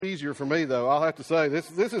Easier for me, though, I'll have to say.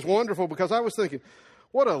 This is wonderful because I was thinking,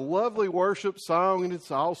 what a lovely worship song, and it's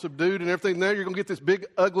all subdued and everything. Now you're going to get this big,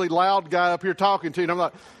 ugly, loud guy up here talking to you. And I'm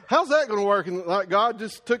like, how's that going to work? And like, God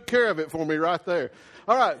just took care of it for me right there.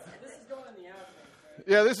 All right. This is going in the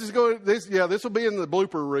outro. Yeah, this will be in the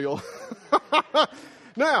blooper reel.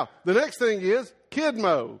 Now, the next thing is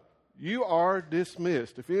Kidmo. You are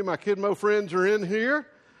dismissed. If any of my Kidmo friends are in here,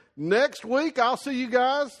 next week, I'll see you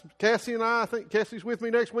guys. Cassie and I think Cassie's with me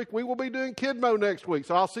next week. We will be doing Kidmo next week.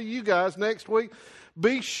 So I'll see you guys next week.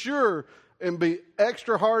 Be sure and be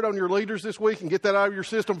extra hard on your leaders this week and get that out of your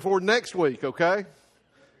system before next week, okay?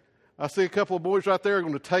 I see a couple of boys right there are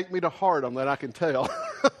going to take me to heart on that, I can tell.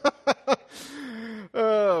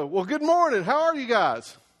 Well, good morning. How are you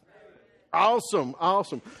guys? Awesome.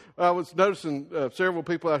 I was noticing several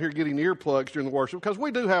people out here getting earplugs during the worship because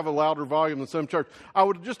we do have a louder volume than some church. I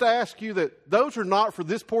would just ask you that those are not for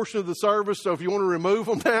this portion of the service, so if you want to remove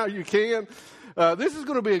them now, you can. This is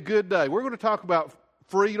going to be a good day. We're going to talk about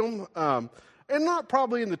freedom, and not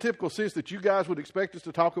probably in the typical sense that you guys would expect us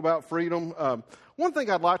to talk about freedom. One thing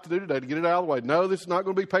I'd like to do today to get it out of the way, no, this is not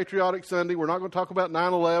going to be Patriotic Sunday. We're not going to talk about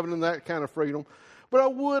 9/11 and that kind of freedom, but I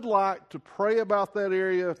would like to pray about that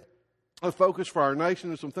area of focus for our nation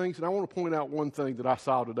and some things. And I want to point out one thing that I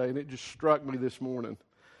saw today, and it just struck me this morning.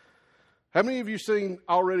 How many of you seen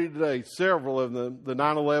already today several of the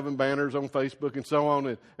 9/11 banners on Facebook and so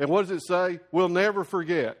on? And what does it say? We'll never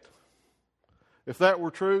forget. If that were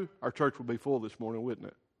true, our church would be full this morning, wouldn't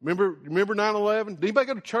it? Remember 9/11? Did anybody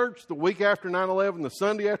go to church the week after 9/11, the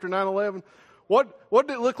Sunday after 9/11? What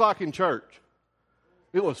did it look like in church?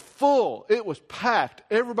 It was full. It was packed.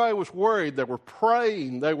 Everybody was worried. They were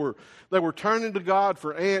praying. They were turning to God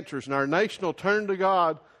for answers. And our nation will turn to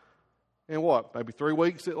God. And what? Maybe 3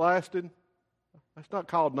 weeks it lasted? That's not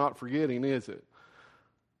called not forgetting, is it?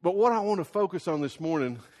 But what I want to focus on this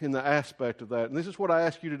morning in the aspect of that, and this is what I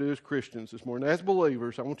ask you to do as Christians this morning. As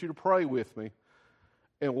believers, I want you to pray with me.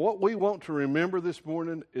 And what we want to remember this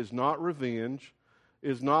morning is not revenge.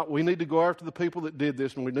 We need to go after the people that did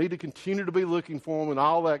this, and we need to continue to be looking for them and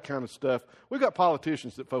all that kind of stuff. We've got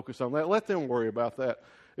politicians that focus on that. Let them worry about that.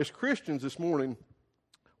 As Christians this morning,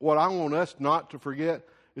 what I want us not to forget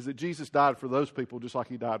is that Jesus died for those people just like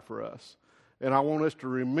he died for us. And I want us to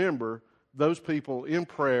remember those people in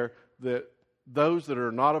prayer, that those that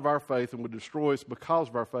are not of our faith and would destroy us because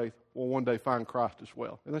of our faith will one day find Christ as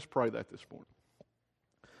well. And let's pray that this morning.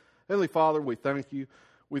 Heavenly Father, we thank you.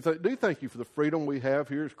 We do thank you for the freedom we have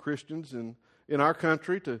here as Christians in our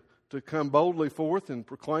country to come boldly forth and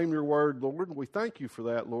proclaim your word, Lord. And we thank you for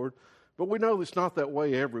that, Lord. But we know it's not that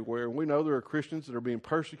way everywhere. And we know there are Christians that are being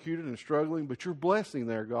persecuted and struggling, but you're blessing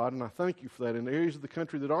there, God. And I thank you for that in areas of the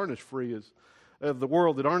country that aren't as free as, of the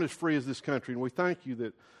world that aren't as free as this country. And we thank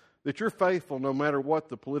you that you're faithful no matter what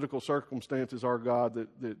the political circumstances are, God,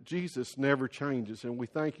 that Jesus never changes. And we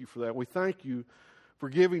thank you for that. We thank you for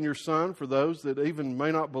giving your Son for those that even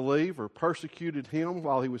may not believe or persecuted him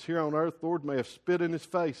while he was here on earth. Lord, may have spit in his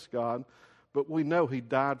face, God, but we know he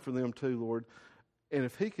died for them too, Lord. And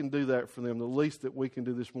if he can do that for them, the least that we can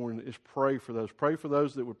do this morning is pray for those. Pray for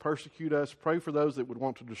those that would persecute us. Pray for those that would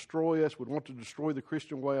want to destroy us, would want to destroy the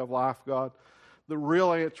Christian way of life, God. The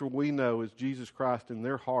real answer we know is Jesus Christ in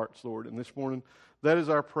their hearts, Lord. And this morning, that is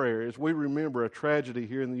our prayer as we remember a tragedy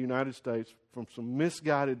here in the United States from some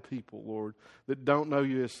misguided people, Lord, that don't know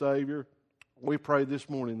you as Savior. We pray this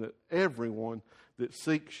morning that everyone that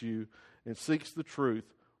seeks you and seeks the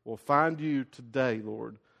truth will find you today,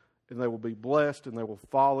 Lord, and they will be blessed and they will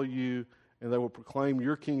follow you and they will proclaim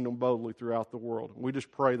your kingdom boldly throughout the world. And we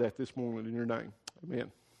just pray that this morning in your name.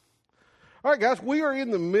 Amen. All right, guys, we are in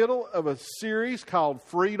the middle of a series called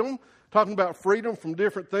Freedom, talking about freedom from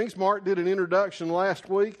different things. Mark did an introduction last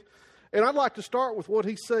week, and I'd like to start with what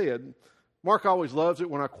he said. Mark always loves it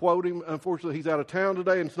when I quote him. Unfortunately, he's out of town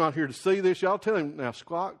today and he's not here to see this. Y'all tell him, now,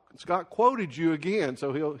 Scott quoted you again,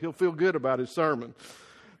 so he'll feel good about his sermon.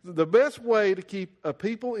 The best way to keep a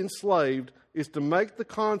people enslaved is to make the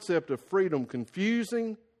concept of freedom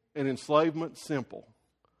confusing and enslavement simple.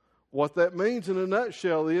 What that means in a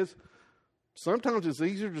nutshell is sometimes it's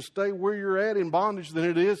easier to stay where you're at in bondage than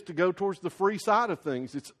it is to go towards the free side of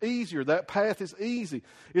things. It's easier. That path is easy.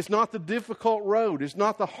 It's not the difficult road. It's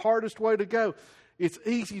not the hardest way to go. It's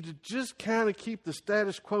easy to just kind of keep the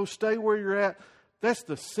status quo, stay where you're at. That's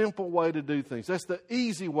the simple way to do things. That's the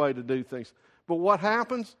easy way to do things. But what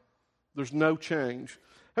happens? There's no change.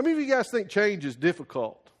 How many of you guys think change is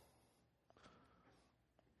difficult?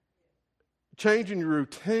 Changing your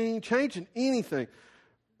routine, changing anything.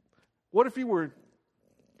 What if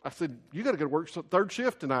I said, you got to go to work third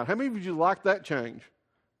shift tonight. How many of you like that change?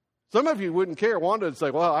 Some of you wouldn't care. Wanda would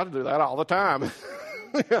say, well, I do that all the time.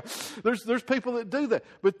 There's people that do that.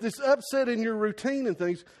 But this upset in your routine and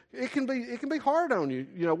things, it can be hard on you.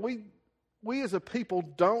 You know, we as a people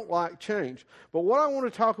don't like change. But what I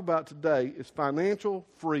want to talk about today is financial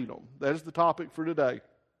freedom. That is the topic for today.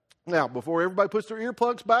 Now, before everybody puts their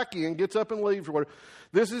earplugs back in, gets up and leaves or whatever,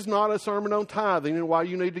 this is not a sermon on tithing and why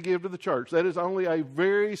you need to give to the church. That is only a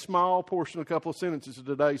very small portion, a couple of sentences of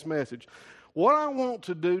today's message. What I want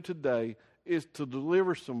to do today is to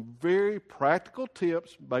deliver some very practical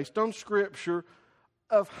tips based on Scripture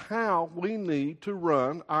of how we need to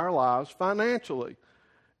run our lives financially.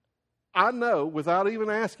 I know, without even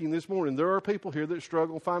asking this morning, there are people here that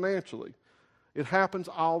struggle financially. It happens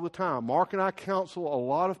all the time. Mark and I counsel a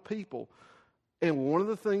lot of people, and one of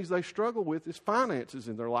the things they struggle with is finances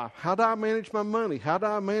in their life. How do I manage my money? How do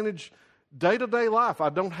I manage day-to-day life? I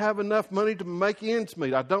don't have enough money to make ends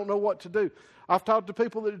meet. I don't know what to do. I've talked to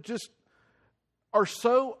people that just are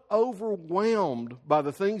so overwhelmed by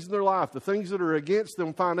the things in their life, the things that are against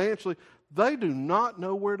them financially, they do not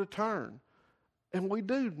know where to turn. And we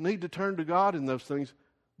do need to turn to God in those things,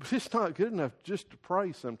 but it's not good enough just to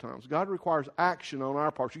pray sometimes. God requires action on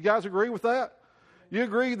our part. You guys agree with that? You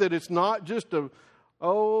agree that it's not just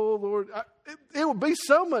oh, Lord, it would be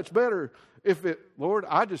so much better if Lord,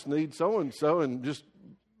 I just need so-and-so, and just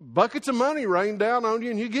buckets of money rain down on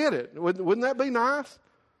you and you get it. Wouldn't that be nice?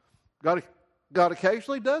 God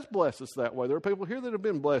occasionally does bless us that way. There are people here that have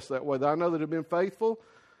been blessed that way, that I know that have been faithful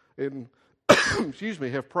and,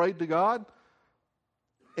 have prayed to God,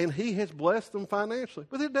 and He has blessed them financially.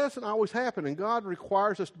 But it doesn't always happen, and God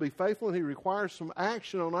requires us to be faithful, and He requires some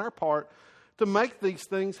action on our part to make these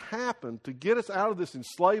things happen, to get us out of this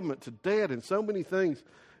enslavement to debt and so many things.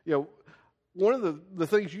 You know, one of the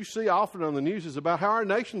things you see often on the news is about how our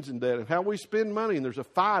nation's in debt and how we spend money. And there's a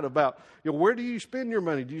fight about, where do you spend your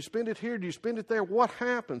money? Do you spend it here? Do you spend it there? What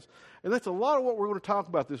happens? And that's a lot of what we're going to talk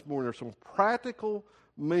about this morning. There's some practical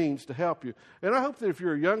means to help you. And I hope that if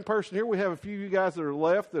you're a young person here, we have a few of you guys that are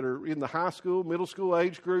left that are in the high school, middle school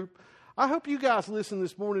age group. I hope you guys listen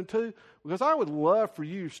this morning too, because I would love for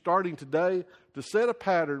you starting today to set a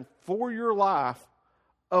pattern for your life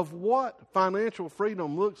of what financial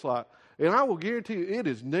freedom looks like. And I will guarantee you, it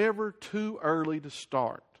is never too early to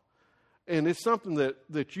start. And it's something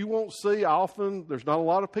that you won't see often. There's not a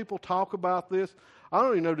lot of people talk about this. I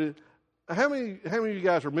don't even know, how many of you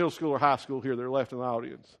guys are middle school or high school here that are left in the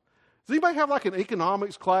audience? Does anybody have like an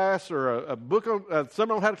economics class or a book on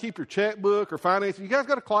something on how to keep your checkbook or financing? You guys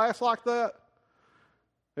got a class like that?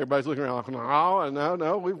 Everybody's looking around like,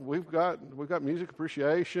 no. We've got music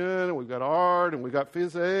appreciation, and we've got art, and we've got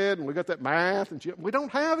phys ed, and we've got that math, and we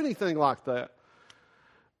don't have anything like that.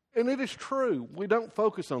 And it is true. We don't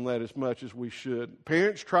focus on that as much as we should.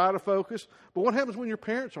 Parents try to focus, but what happens when your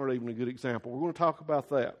parents aren't even a good example? We're going to talk about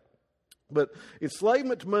that. But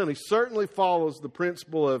enslavement to money certainly follows the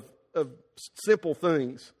principle of simple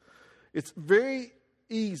things. It's very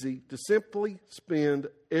easy to simply spend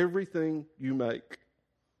everything you make.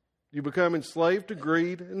 You become enslaved to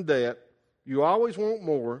greed and debt. You always want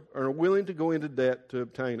more and are willing to go into debt to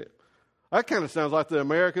obtain it. That kind of sounds like the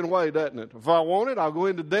American way, doesn't it? If I want it, I'll go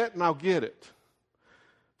into debt and I'll get it.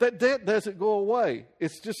 That debt doesn't go away.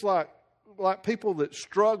 It's just like people that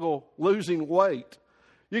struggle losing weight.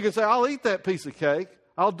 You can say, I'll eat that piece of cake.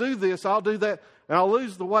 I'll do this, I'll do that, and I'll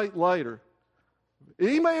lose the weight later.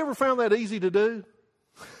 Anybody ever found that easy to do?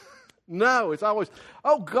 No, it's always,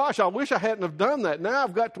 oh gosh, I wish I hadn't have done that. Now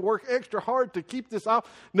I've got to work extra hard to keep this off.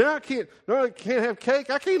 Now I can't have cake.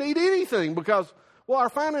 I can't eat anything because, well, our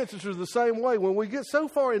finances are the same way. When we get so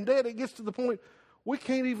far in debt, it gets to the point we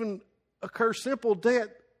can't even incur simple debt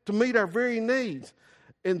to meet our very needs.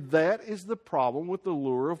 And that is the problem with the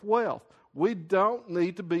lure of wealth. We don't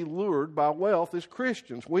need to be lured by wealth as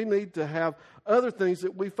Christians. We need to have other things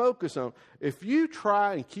that we focus on. If you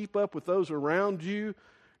try and keep up with those around you,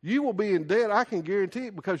 you will be in debt, I can guarantee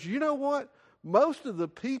it, because you know what? Most of the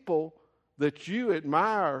people that you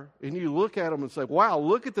admire and you look at them and say, wow,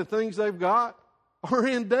 look at the things they've got, are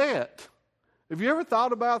in debt. Have you ever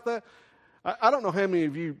thought about that? I don't know how many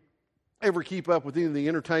of you ever keep up with any of the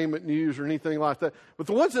entertainment news or anything like that, but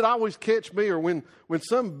the ones that always catch me are when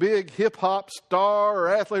some big hip-hop star or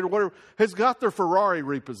athlete or whatever has got their Ferrari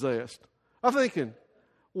repossessed. I'm thinking,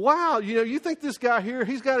 wow, you think this guy here,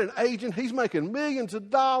 he's got an agent, he's making millions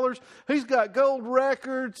of dollars, he's got gold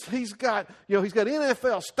records, he's got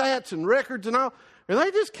NFL stats and records and all, and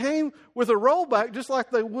they just came with a rollback just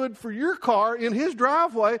like they would for your car in his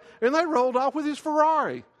driveway, and they rolled off with his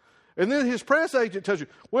Ferrari. And then his press agent tells you,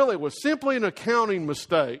 well, it was simply an accounting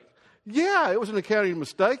mistake. Yeah, it was an accounting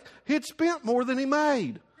mistake. He'd spent more than he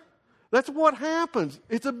made. That's what happens.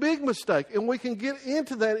 It's a big mistake. And we can get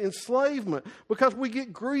into that enslavement because we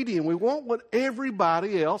get greedy and we want what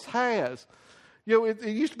everybody else has. You know, it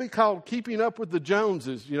used to be called keeping up with the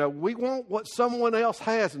Joneses. You know, we want what someone else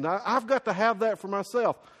has, and I've got to have that for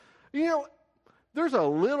myself. You know, there's a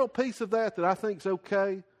little piece of that I think is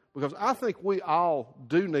okay, because I think we all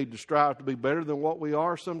do need to strive to be better than what we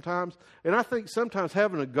are sometimes. And I think sometimes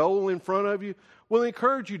having a goal in front of you will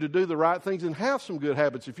encourage you to do the right things and have some good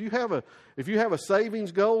habits. If you have a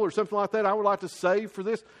savings goal or something like that, I would like to save for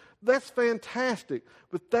this. That's fantastic.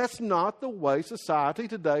 But that's not the way society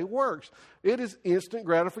today works. It is instant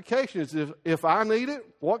gratification. It's if I need it,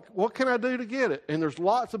 what can I do to get it? And there's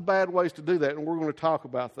lots of bad ways to do that, and we're going to talk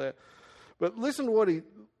about that. But listen to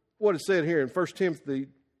what is said here in 1 Timothy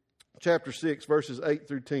chapter 6, verses 8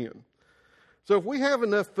 through 10. So if we have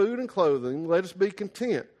enough food and clothing, let us be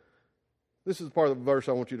content. This is the part of the verse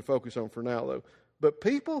I want you to focus on for now, though. But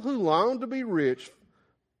people who long to be rich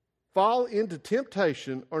fall into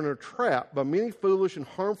temptation or in a trap by many foolish and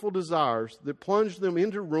harmful desires that plunge them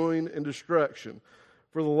into ruin and destruction.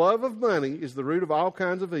 For the love of money is the root of all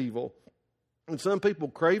kinds of evil, and some people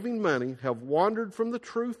craving money have wandered from the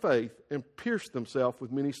true faith and pierced themselves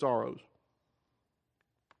with many sorrows.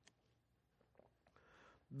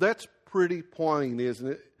 That's pretty plain, isn't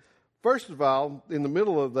it? First of all, in the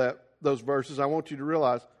middle of those verses, I want you to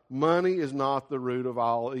realize money is not the root of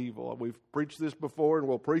all evil. We've preached this before and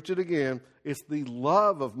we'll preach it again. It's the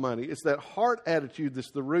love of money. It's that heart attitude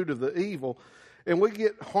that's the root of the evil. And we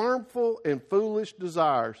get harmful and foolish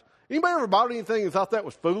desires. Anybody ever bought anything and thought that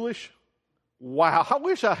was foolish? Wow, I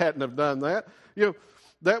wish I hadn't have done that. You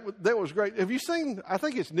know, that was great. Have you seen, I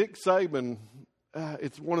think it's Nick Saban.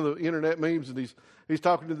 It's one of the internet memes, and he's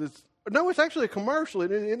talking to this. No, it's actually a commercial.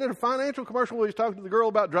 Isn't it a financial commercial where he's talking to the girl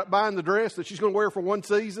about buying the dress that she's going to wear for one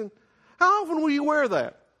season? How often will you wear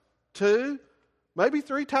that? 2, maybe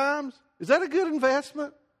 3 times? Is that a good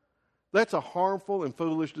investment? That's a harmful and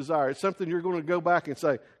foolish desire. It's something you're going to go back and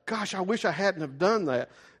say, gosh, I wish I hadn't have done that.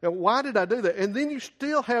 Now, why did I do that? And then you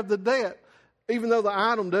still have the debt, even though the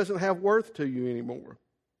item doesn't have worth to you anymore.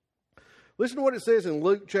 Listen to what it says in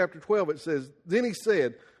Luke chapter 12. It says, then he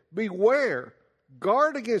said, beware,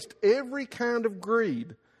 guard against every kind of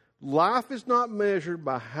greed. Life is not measured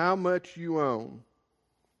by how much you own.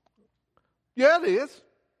 Yeah, it is.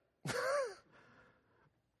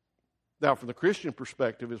 Now, from the Christian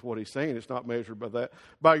perspective is what he's saying. It's not measured by that.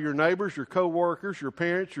 By your neighbors, your co-workers, your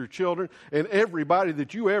parents, your children, and everybody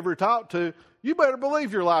that you ever talk to, you better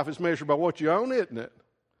believe your life is measured by what you own, isn't it?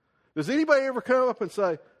 Does anybody ever come up and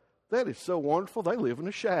say, that is so wonderful, they live in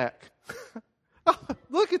a shack?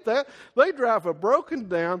 Look at that. They drive a broken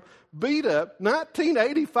down, beat up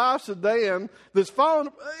 1985 sedan that's fallen.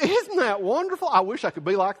 Isn't that wonderful? I wish I could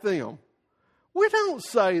be like them. We don't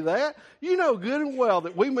say that. You know good and well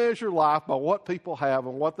that we measure life by what people have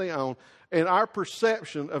and what they own and our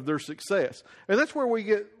perception of their success. And that's where we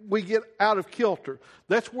get out of kilter.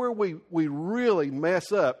 That's where we really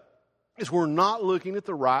mess up, is we're not looking at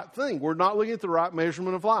the right thing. We're not looking at the right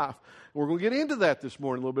measurement of life. We're going to get into that this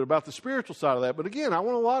morning, a little bit about the spiritual side of that. But again, I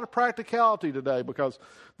want a lot of practicality today, because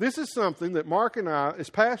this is something that Mark and I, as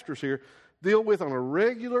pastors here, deal with on a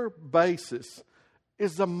regular basis,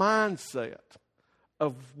 is the mindset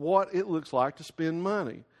of what it looks like to spend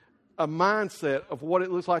money, a mindset of what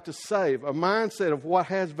it looks like to save, a mindset of what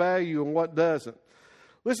has value and what doesn't.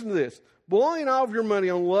 Listen to this. Blowing all of your money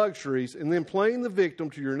on luxuries and then playing the victim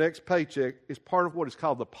to your next paycheck is part of what is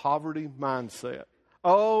called the poverty mindset.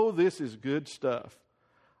 Oh, this is good stuff.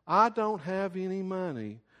 I don't have any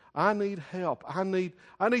money. I need help. I need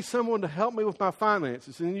someone to help me with my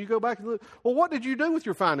finances. And you go back and look, well, what did you do with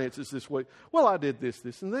your finances this week? Well, I did this,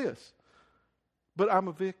 this, and this. But I'm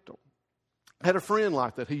a victim. I had a friend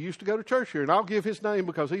like that. He used to go to church here, and I'll give his name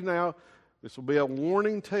because this will be a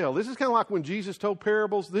warning tale. This is kind of like when Jesus told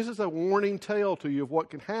parables. This is a warning tale to you of what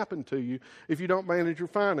can happen to you if you don't manage your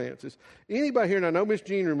finances. Anybody here, and I know Miss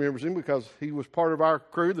Jean remembers him because he was part of our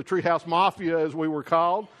crew, the Treehouse Mafia as we were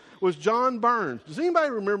called, was John Burns. Does anybody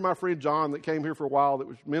remember my friend John that came here for a while that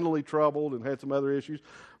was mentally troubled and had some other issues?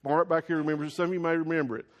 Mark back here remembers it. Some of you may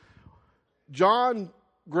remember it. John,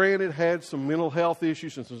 granted, had some mental health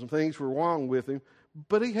issues and some things were wrong with him,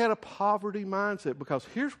 but he had a poverty mindset, because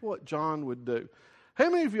here's what John would do. How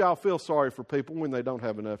many of y'all feel sorry for people when they don't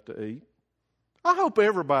have enough to eat? I hope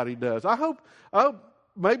everybody does. I hope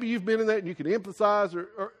maybe you've been in that and you can empathize,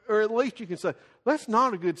 or at least you can say, that's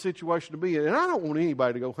not a good situation to be in. And I don't want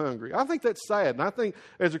anybody to go hungry. I think that's sad. And I think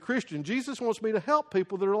as a Christian, Jesus wants me to help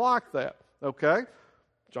people that are like that. Okay?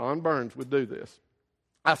 John Burns would do this.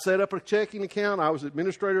 I set up a checking account. I was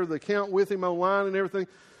administrator of the account with him online and everything.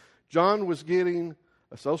 John was getting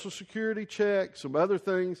a Social Security check, some other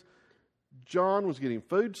things. John was getting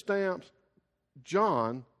food stamps.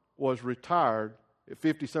 John was retired at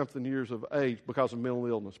 50-something years of age because of mental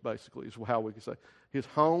illness, basically, is how we can say. His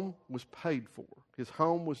home was paid for. His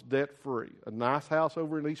home was debt-free. A nice house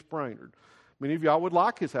over in East Brainerd. Many of y'all would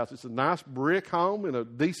like his house. It's a nice brick home in a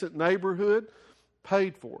decent neighborhood,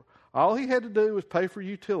 paid for. All he had to do was pay for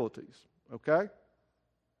utilities, okay?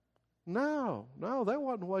 No, that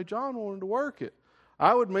wasn't the way John wanted to work it.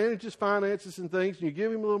 I would manage his finances and things, and you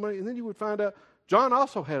give him a little money, and then you would find out John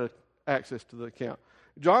also had access to the account.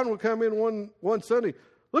 John would come in one Sunday,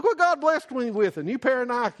 look what God blessed me with, a new pair of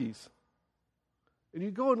Nikes. And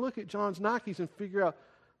you go and look at John's Nikes and figure out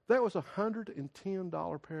that was a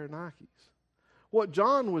 $110 pair of Nikes. What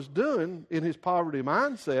John was doing in his poverty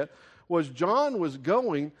mindset was John was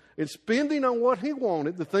going and spending on what he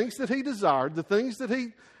wanted, the things that he desired, the things that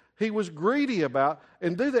he was greedy about,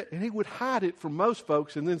 and do that. And he would hide it from most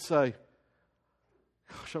folks and then say,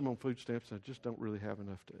 gosh, I'm on food stamps and I just don't really have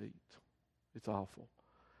enough to eat. It's awful.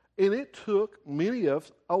 And it took many of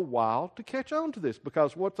us a while to catch on to this,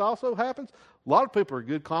 because what also happens, a lot of people are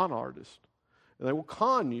good con artists. And they will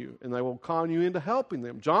con you, and they will con you into helping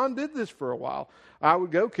them. John did this for a while. I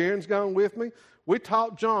would go, Karen's gone with me. We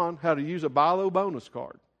taught John how to use a buy low bonus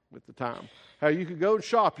card at the time. How you could go and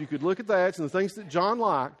shop. You could look at the ads and the things that John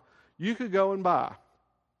liked, you could go and buy.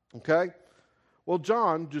 Okay? Well,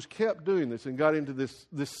 John just kept doing this and got into this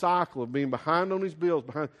cycle of being behind on his bills.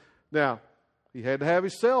 Now, he had to have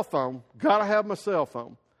his cell phone. Got to have my cell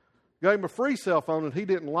phone. Gave him a free cell phone, and he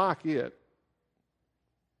didn't like it.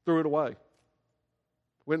 Threw it away.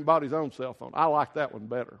 Went and bought his own cell phone. I like that one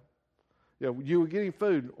better. You were getting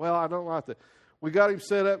food. Well, I don't like that. We got him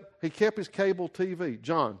set up. He kept his cable TV.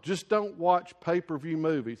 John, just don't watch pay-per-view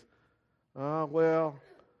movies. Well,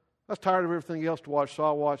 I was tired of everything else to watch, so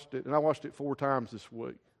I watched it. And I watched it 4 times this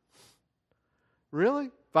week.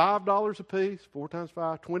 Really? $5 a piece, 4 times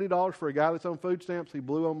 5, $20 for a guy that's on food stamps. He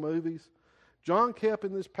blew on movies. John kept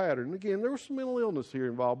in this pattern. And again, there was some mental illness here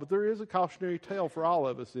involved, but there is a cautionary tale for all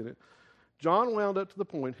of us in it. John wound up to the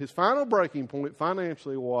point, his final breaking point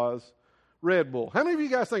financially was Red Bull. How many of you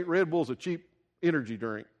guys think Red Bull's a cheap energy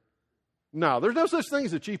drink? No, there's no such thing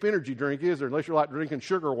as a cheap energy drink, is there? Unless you're like drinking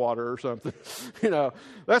sugar water or something.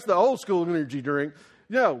 That's the old school energy drink.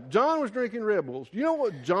 John was drinking Red Bulls. You know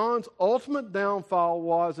what John's ultimate downfall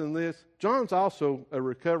was in this? John's also a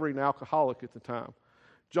recovering alcoholic at the time.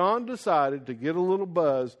 John decided to get a little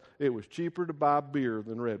buzz. It was cheaper to buy beer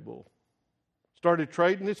than Red Bull. Started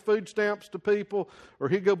trading his food stamps to people, or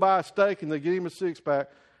he'd go buy a steak and they'd get him a 6-pack.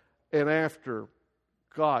 And after,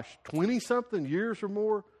 20-something years or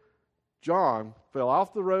more, John fell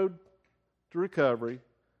off the road to recovery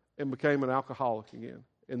and became an alcoholic again.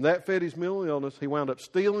 And that fed his mental illness. He wound up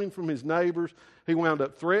stealing from his neighbors. He wound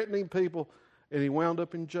up threatening people, and he wound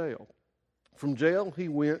up in jail. From jail, he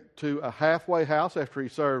went to a halfway house after he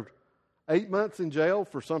served 8 months in jail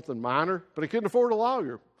for something minor, but he couldn't afford a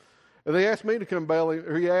lawyer. And they asked me to come bail him,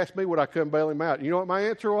 or he asked me would I come bail him out. You know what my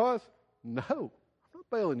answer was? No, I'm not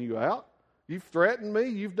bailing you out. You've threatened me.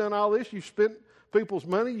 You've done all this. You've spent people's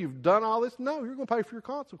money. You've done all this. No, you're going to pay for your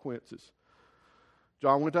consequences.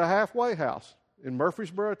 John went to a halfway house in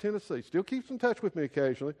Murfreesboro, Tennessee. Still keeps in touch with me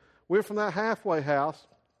occasionally. Went from that halfway house.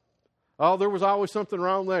 There was always something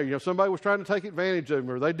wrong there. Somebody was trying to take advantage of him,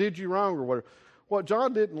 or they did you wrong, or whatever. What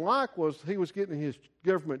John didn't like was he was getting his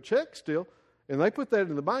government check still, and they put that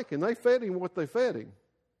in the bank, and they fed him what they fed him.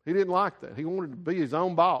 He didn't like that. He wanted to be his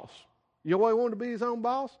own boss. You know why he wanted to be his own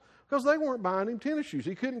boss? Because they weren't buying him tennis shoes.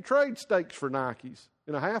 He couldn't trade steaks for Nikes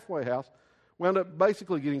in a halfway house. Wound up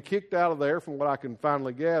basically getting kicked out of there, from what I can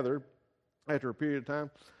finally gather, after a period of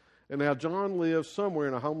time. And now John lives somewhere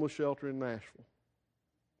in a homeless shelter in Nashville.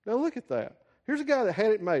 Now look at that. Here's a guy that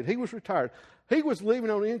had it made. He was retired. He was living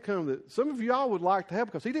on income that some of y'all would like to have,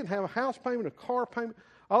 because he didn't have a house payment, a car payment.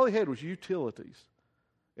 All he had was utilities.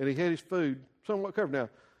 And he had his food somewhat covered. Now,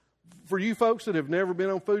 for you folks that have never been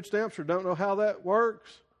on food stamps or don't know how that works,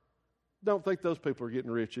 don't think those people are getting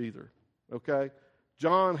rich either. Okay?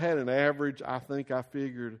 John had an average, I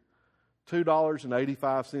figured,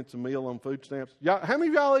 $2.85 a meal on food stamps. How many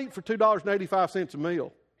of y'all eat for $2.85 a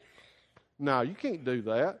meal? No, you can't do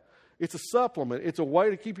that. It's a supplement. It's a way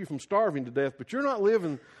to keep you from starving to death, but you're not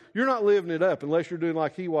living it up unless you're doing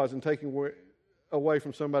like he was and taking away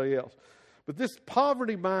from somebody else. But this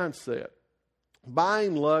poverty mindset,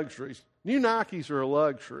 buying luxuries, new Nikes are a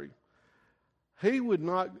luxury. He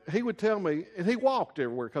would tell me, and he walked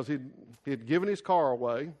everywhere because he'd given his car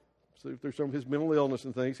away. So through some of his mental illness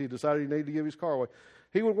and things, he decided he needed to give his car away.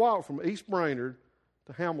 He would walk from East Brainerd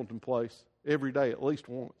to Hamilton Place every day, at least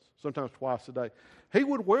once, sometimes twice a day. He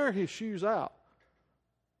would wear his shoes out.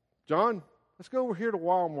 John, let's go over here to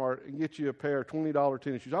Walmart and get you a pair of $20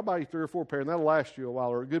 tennis shoes. I'll buy you 3 or 4 pairs, and that'll last you a while,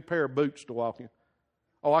 or a good pair of boots to walk in.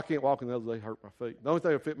 Oh, I can't walk in those. They hurt my feet. The only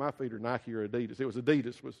thing that fit my feet are Nike or Adidas. It was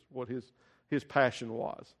Adidas was what his passion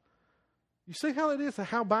was. You see how it is,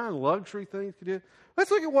 how buying luxury things can do?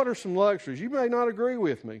 Let's look at what are some luxuries. You may not agree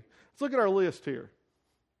with me. Let's look at our list here.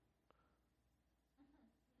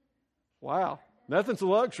 Wow, nothing's a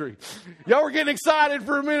luxury. Y'all were getting excited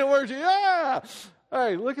for a minute, weren't you? Yeah!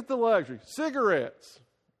 Hey, look at the luxury. Cigarettes.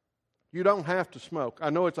 You don't have to smoke. I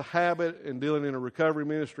know it's a habit in dealing in a recovery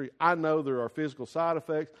ministry. I know there are physical side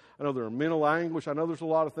effects. I know there are mental anguish. I know there's a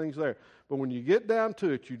lot of things there. But when you get down to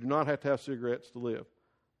it, you do not have to have cigarettes to live.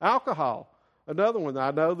 Alcohol. Another one.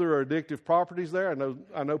 I know there are addictive properties there.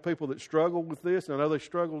 I know people that struggle with this, and I know they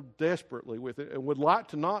struggle desperately with it and would like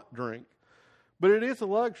to not drink. But it is a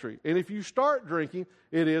luxury. And if you start drinking,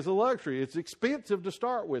 it is a luxury. It's expensive to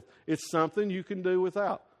start with. It's something you can do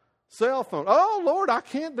without. Cell phone. Oh, Lord, I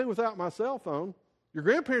can't do without my cell phone. Your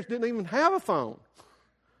grandparents didn't even have a phone.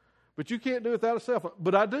 But you can't do without a cell phone.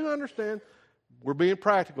 But I do understand we're being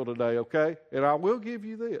practical today, okay? And I will give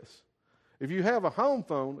you this. If you have a home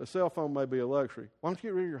phone, a cell phone may be a luxury. Why don't you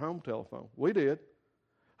get rid of your home telephone? We did.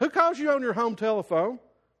 Who calls you on your home telephone?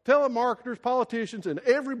 Telemarketers, politicians, and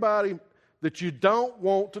everybody that you don't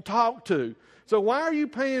want to talk to. So why are you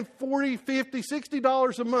paying $40, $50,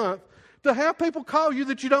 $60 a month to have people call you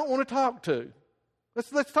that you don't want to talk to?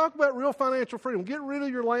 Let's talk about real financial freedom. Get rid of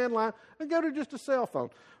your landline and go to just a cell phone.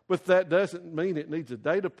 But that doesn't mean it needs a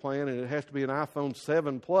data plan and it has to be an iPhone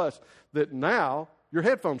 7 Plus that now your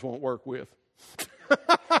headphones won't work with.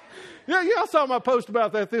 Yeah, I saw my post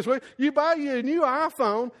about that this week. You buy you a new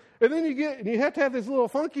iPhone, and then you have to have this little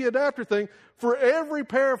funky adapter thing for every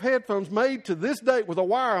pair of headphones made to this date with a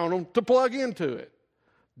wire on them to plug into it.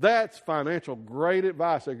 That's financial great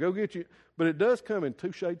advice. So go get you, but it does come in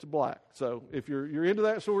 2 shades of black. So if you're into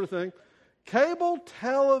that sort of thing, cable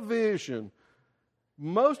television.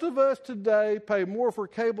 Most of us today pay more for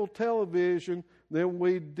cable television than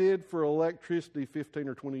we did for electricity 15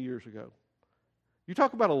 or 20 years ago. You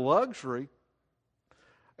talk about a luxury.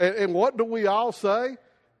 And what do we all say?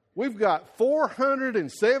 We've got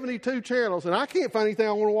 472 channels, and I can't find anything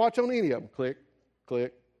I want to watch on any of them. Click,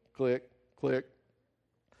 click, click, click.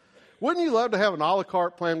 Wouldn't you love to have an a la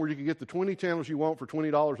carte plan where you could get the 20 channels you want for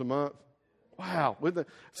 $20 a month? Wow.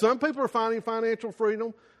 Some people are finding financial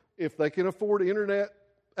freedom if they can afford internet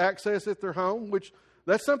access at their home, which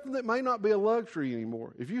that's something that may not be a luxury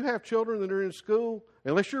anymore. If you have children that are in school,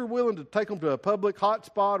 unless you're willing to take them to a public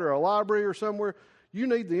hotspot or a library or somewhere, you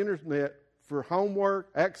need the internet for homework,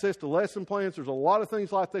 access to lesson plans. There's a lot of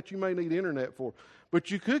things like that you may need internet for. But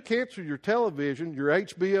you could cancel your television, your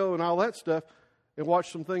HBO and all that stuff, and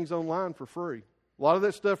watch some things online for free. A lot of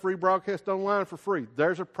that stuff rebroadcast online for free.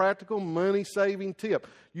 There's a practical money-saving tip.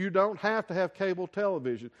 You don't have to have cable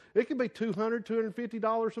television. It can be $200,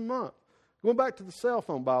 $250 a month. Going back to the cell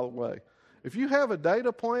phone, by the way, if you have a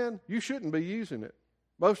data plan, you shouldn't be using it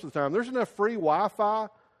most of the time. There's enough free Wi-Fi.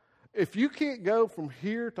 If you can't go from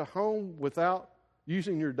here to home without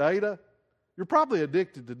using your data, you're probably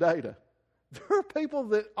addicted to data. There are people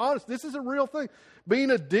that, honestly, this is a real thing,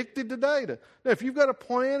 being addicted to data. Now, if you've got a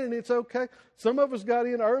plan and it's okay, some of us got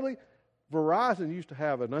in early. Verizon used to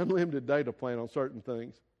have an unlimited data plan on certain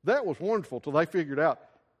things. That was wonderful till they figured out,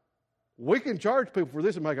 we can charge people for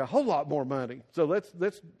this and make a whole lot more money. So let's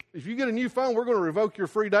if you get a new phone, we're going to revoke your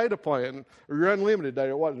free data plan or your unlimited data.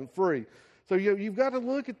 It wasn't free. So you've got to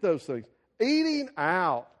look at those things. Eating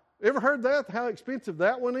out. Ever heard that? How expensive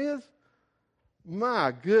that one is?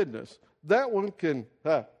 My goodness. That one can,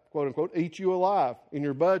 quote unquote, eat you alive in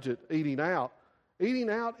your budget, eating out.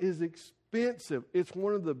 Eating out is expensive. It's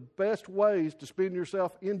one of the best ways to spend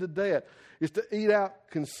yourself into debt is to eat out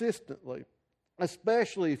consistently.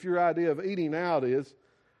 Especially if your idea of eating out is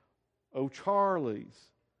O'Charlie's,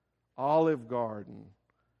 Olive Garden,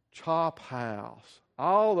 Chop House,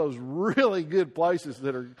 all those really good places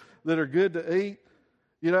that are good to eat.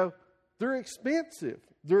 You know, they're expensive.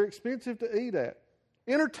 They're expensive to eat at.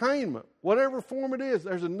 Entertainment, whatever form it is,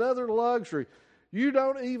 there's another luxury. You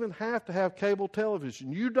don't even have to have cable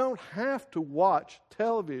television. You don't have to watch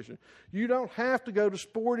television. You don't have to go to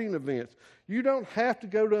sporting events. You don't have to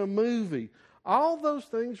go to a movie. All those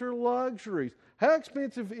things are luxuries. How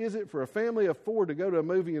expensive is it for a family of 4 to go to a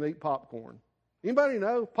movie and eat popcorn? Anybody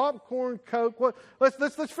know? Popcorn, Coke, what?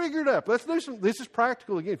 Let's figure it up. Let's do some. This is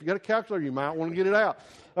practical again. If you got a calculator, you might want to get it out.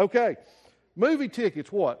 Okay. Movie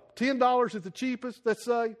tickets, what? $10 at the cheapest, let's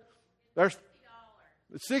say? There's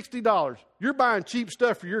 $60. You're buying cheap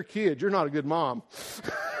stuff for your kids. You're not a good mom.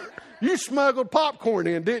 You smuggled popcorn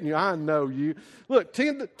in, didn't you? I know you. Look,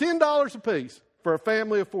 $10 a piece for a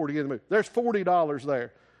family of 4 to get in the movie. There's $40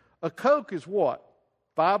 there. A Coke is what?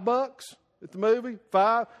 $5 at the movie?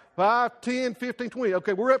 5, 10, 15, 20.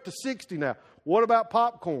 Okay, we're up to 60 now. What about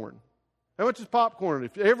popcorn? How much is popcorn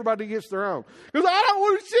if everybody gets their own? Because I don't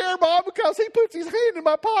want to share, Bob, because he puts his hand in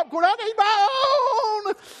my popcorn. I need my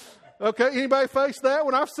own. Okay, anybody face that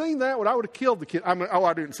one? I've seen that one. I would have killed the kid. I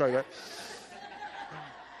didn't say that.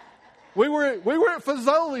 We were at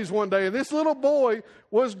Fazoli's one day, and this little boy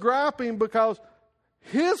was griping because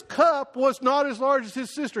his cup was not as large as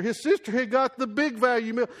his sister. His sister had got the big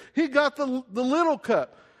value meal. He got the little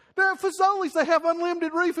cup. Now, at Fazoli's, they have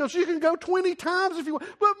unlimited refills. You can go 20 times if you want.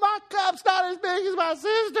 But my cup's not as big as my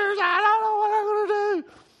sister's. I don't know what I'm going to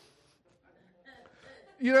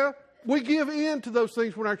do. You know, we give in to those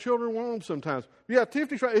things when our children want them sometimes. Yeah,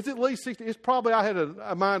 Tiffany's right. It's at least 60. It's probably, I had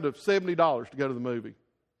a mind of $70 to go to the movie.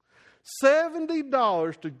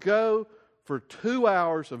 $70 to go for 2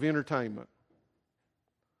 hours of entertainment.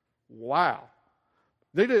 Wow.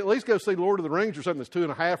 They did at least go see Lord of the Rings or something that's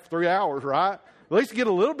 2.5, 3 hours, right? At least get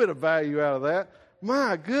a little bit of value out of that.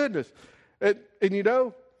 My goodness. And you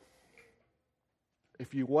know,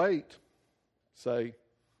 if you wait, say,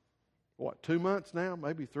 2 months now,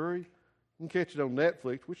 maybe 3, you can catch it on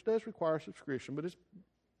Netflix, which does require a subscription, but it's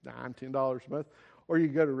 $9, $10 a month. Or you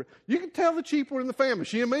can you can tell the cheap one in the family.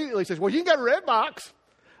 She immediately says, well, you can go to Redbox.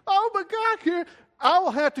 Oh, but God, I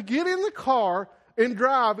will have to get in the car and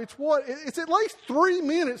drive. It's at least 3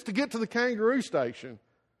 minutes to get to the Kangaroo Station.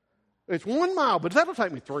 It's 1 mile, but that'll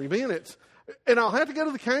take me 3 minutes. And I'll have to go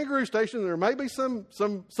to the Kangaroo Station. There may be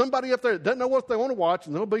somebody up there that doesn't know what they want to watch,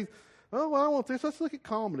 and they'll be, oh, well, I want this. Let's look at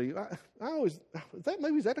comedy. Is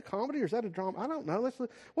that a comedy or is that a drama? I don't know.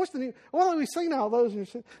 What's the new? Well, we've seen all those. And you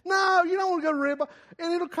say, no, you don't want to go to Redbox.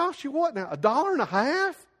 And it'll cost you what now?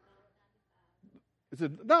 $1.50?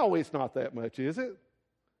 No, it's not that much, is it?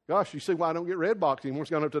 Gosh, you see why I don't get Redbox anymore.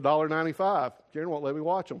 It's gone up to $1.95. Karen won't let me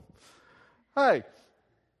watch them. Hey,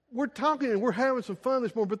 we're talking and we're having some fun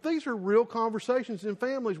this morning, but these are real conversations in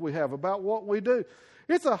families we have about what we do.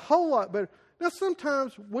 It's a whole lot better. Now,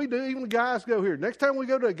 sometimes we do, even the guys go here. Next time we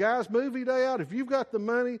go to a guy's movie day out, if you've got the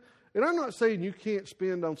money, and I'm not saying you can't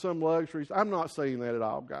spend on some luxuries. I'm not saying that at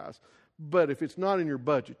all, guys. But if it's not in your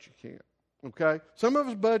budget, you can't. Okay? Some of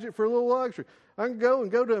us budget for a little luxury. I can go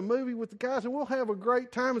to a movie with the guys, and we'll have a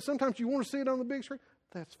great time. And sometimes you want to see it on the big screen.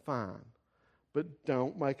 That's fine. But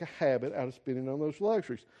don't make a habit out of spending on those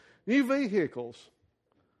luxuries. New vehicles.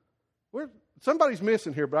 Somebody's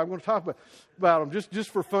missing here, but I'm going to talk about them just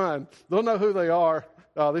for fun. They'll know who they are.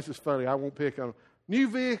 Oh, this is funny. I won't pick on them. New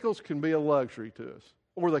vehicles can be a luxury to us,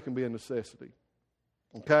 or they can be a necessity.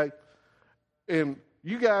 Okay? And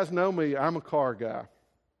you guys know me. I'm a car guy.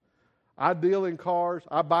 I deal in cars.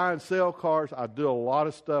 I buy and sell cars. I do a lot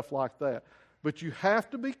of stuff like that. But you have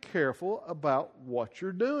to be careful about what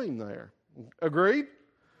you're doing there. Agreed?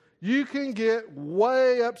 You can get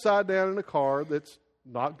way upside down in a car that's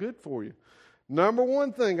not good for you. Number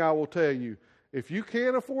one thing I will tell you, if you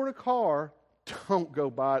can't afford a car, don't go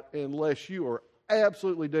buy it unless you are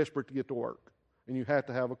absolutely desperate to get to work and you have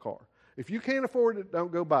to have a car. If you can't afford it,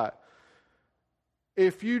 don't go buy it.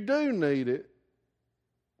 If you do need it,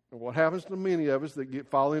 what happens to many of us that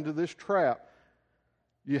fall into this trap,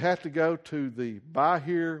 you have to go to the buy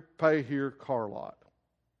here, pay here car lot.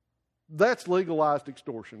 That's legalized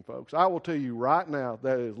extortion, folks. I will tell you right now,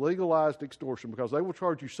 that is legalized extortion because they will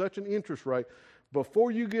charge you such an interest rate.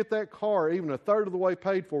 Before you get that car even a third of the way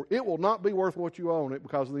paid for, it will not be worth what you own it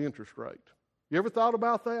because of the interest rate. You ever thought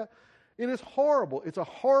about that? It is horrible. It's a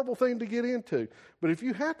horrible thing to get into. But if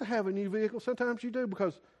you have to have a new vehicle, sometimes you do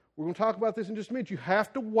because we're going to talk about this in just a minute. You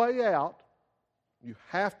have to weigh out the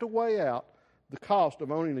cost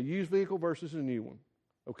of owning a used vehicle versus a new one.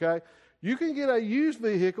 Okay? You can get a used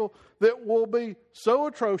vehicle that will be so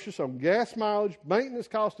atrocious on gas mileage, maintenance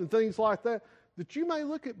costs, and things like that, that you may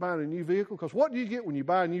look at buying a new vehicle because what do you get when you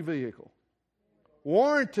buy a new vehicle?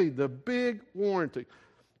 Warranty, the big warranty.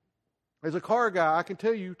 As a car guy, I can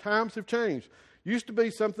tell you times have changed. Used to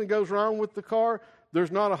be something goes wrong with the car,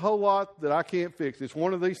 there's not a whole lot that I can't fix. It's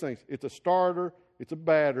one of these things. It's a starter, it's a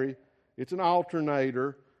battery, it's an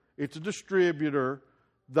alternator, it's a distributor.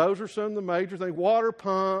 Those are some of the major things. Water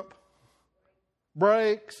pump,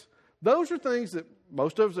 brakes. Those are things that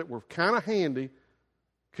most of us that were kind of handy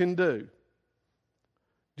can do.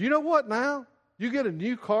 Do you know what now? You get a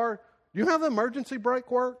new car. You know how the emergency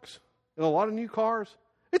brake works in a lot of new cars?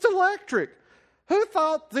 It's electric. Who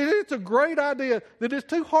thought that it's a great idea that it's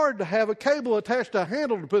too hard to have a cable attached to a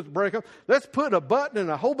handle to put the brake on? Let's put a button and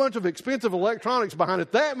a whole bunch of expensive electronics behind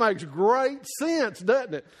it. That makes great sense,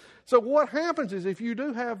 doesn't it? So what happens is if you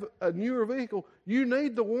do have a newer vehicle, you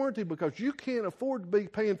need the warranty because you can't afford to be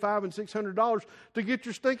paying $500 and $600 to get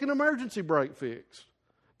your stinking emergency brake fixed.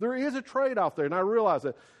 There is a trade-off there, and I realize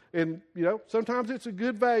that. And, sometimes it's a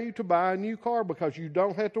good value to buy a new car because you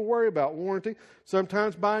don't have to worry about warranty.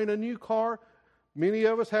 Sometimes buying a new car, many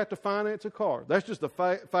of us have to finance a car. That's just the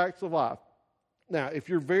facts of life. Now, if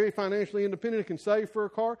you're very financially independent and can save for a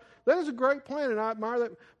car, that is a great plan, and I admire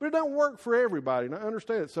that. But it doesn't work for everybody, and I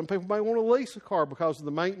understand it. Some people may want to lease a car because of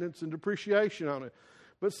the maintenance and depreciation on it.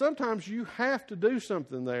 But sometimes you have to do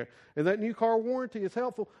something there, and that new car warranty is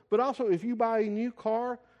helpful. But also, if you buy a new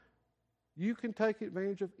car, you can take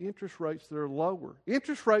advantage of interest rates that are lower.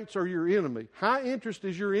 Interest rates are your enemy. High interest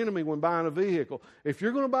is your enemy when buying a vehicle. If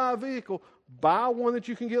you're going to buy a vehicle, buy one that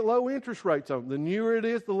you can get low interest rates on. The newer it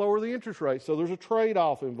is, the lower the interest rate. So there's a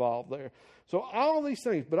trade-off involved there. So all of these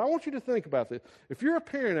things. But I want you to think about this. If you're a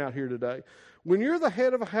parent out here today, when you're the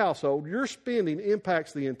head of a household, your spending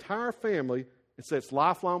impacts the entire family and sets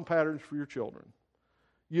lifelong patterns for your children.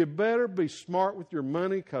 You better be smart with your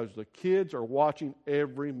money because the kids are watching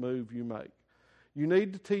every move you make. You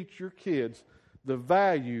need to teach your kids the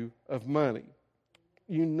value of money.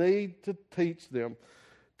 You need to teach them.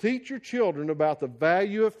 Teach your children about the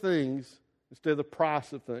value of things instead of the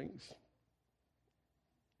price of things.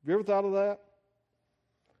 Have you ever thought of that?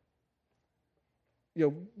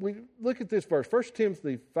 We look at this verse, 1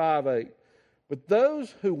 Timothy 5:8. But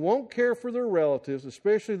those who won't care for their relatives,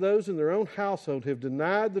 especially those in their own household, have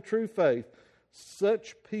denied the true faith.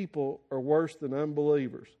 Such people are worse than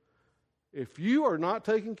unbelievers. If you are not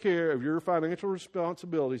taking care of your financial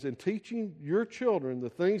responsibilities and teaching your children the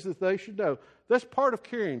things that they should know, that's part of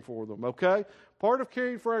caring for them, okay? Part of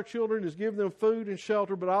caring for our children is giving them food and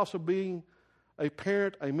shelter, but also being a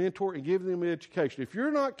parent, a mentor, and giving them education. If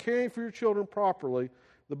you're not caring for your children properly,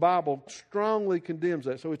 the Bible strongly condemns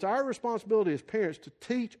that. So it's our responsibility as parents to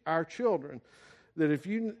teach our children that if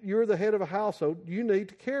you're the head of a household, you need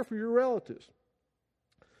to care for your relatives.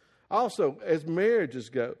 Also, as marriages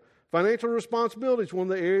go, financial responsibility is one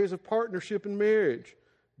of the areas of partnership in marriage.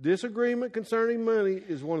 Disagreement concerning money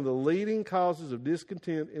is one of the leading causes of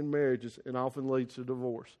discontent in marriages and often leads to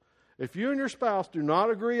divorce. If you and your spouse do not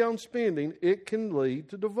agree on spending, it can lead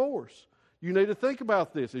to divorce. You need to think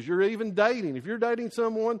about this as you're even dating. If you're dating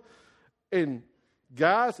someone, and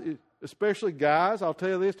guys, especially guys, I'll tell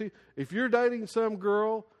you this to you. If you're dating some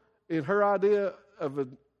girl and her idea of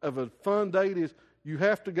a fun date is you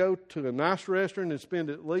have to go to a nice restaurant and spend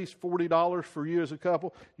at least $40 for you as a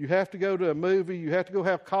couple. You have to go to a movie. You have to go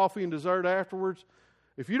have coffee and dessert afterwards.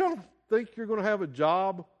 If you don't think you're going to have a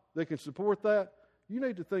job that can support that, you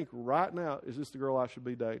need to think right now, is this the girl I should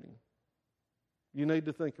be dating? You need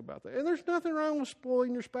to think about that. And there's nothing wrong with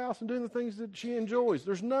spoiling your spouse and doing the things that she enjoys.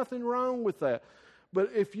 There's nothing wrong with that. But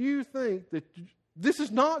if you think that this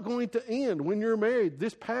is not going to end when you're married,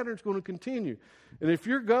 this pattern's going to continue. And if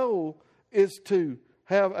your goal is to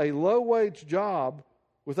have a low-wage job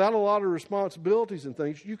without a lot of responsibilities and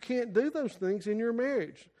things, you can't do those things in your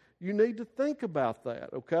marriage. You need to think about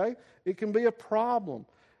that, okay? It can be a problem.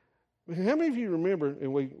 How many of you remember,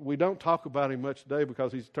 and we don't talk about him much today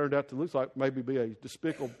because he's turned out to look like maybe be a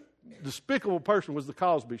despicable person, was the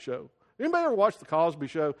Cosby Show. Anybody ever watch the Cosby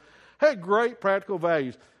Show? Had great practical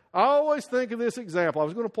values. I always think of this example. I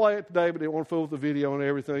was going to play it today, but didn't want to fool with the video and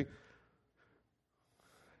everything.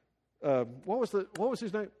 What was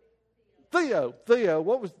his name? Theo.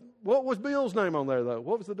 What was Bill's name on there though?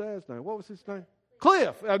 What was the dad's name? What was his name?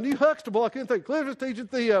 Cliff. I knew Huxtable. I couldn't think. Cliff was teaching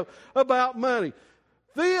Theo about money.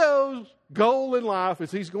 Theo's goal in life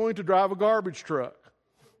is he's going to drive a garbage truck.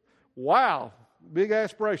 Wow. Big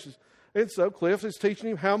aspirations. And so Cliff is teaching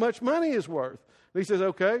him how much money is worth. And he says,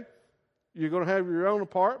 okay, you're going to have your own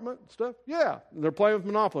apartment and stuff? Yeah. And they're playing with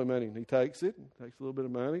Monopoly money. And he takes it, takes a little bit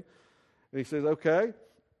of money. And he says, okay,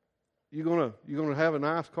 you're going to have a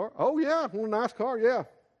nice car? Oh, yeah, I want a nice car, yeah.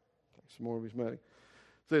 Takes some more of his money.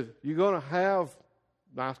 Says, you're going to have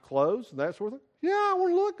nice clothes and that sort of thing? Yeah, I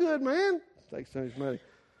want to look good, man. Takes some of his money.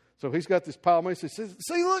 So he's got this pile of money. He says,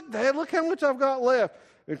 see, look, Dad, look how much I've got left.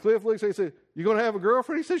 And Cliff looks at him and says, you going to have a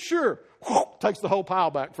girlfriend? He says, sure. Takes the whole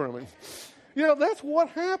pile back from him. That's what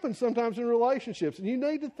happens sometimes in relationships. And you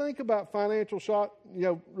need to think about financial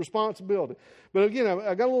responsibility. But again,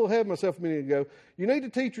 I got a little ahead of myself a minute ago. You need to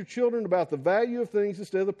teach your children about the value of things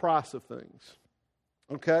instead of the price of things.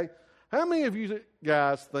 Okay? How many of you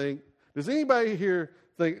guys does anybody here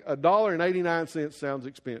think $1.89 sounds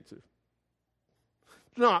expensive?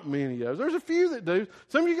 Not many of us. There's a few that do.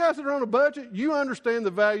 Some of you guys that are on a budget, you understand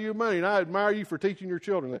the value of money, and I admire you for teaching your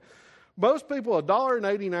children that. Most people,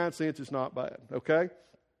 $1.89 is not bad, okay?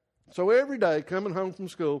 So every day, coming home from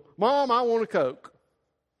school, Mom, I want a Coke.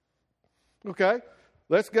 Okay,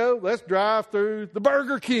 let's go. Let's drive through the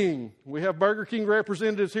Burger King. We have Burger King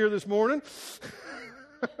representatives here this morning.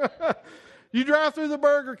 You drive through the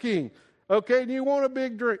Burger King, okay, and you want a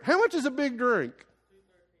big drink. How much is a big drink?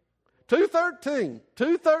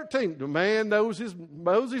 $2.13. The man knows his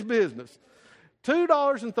business.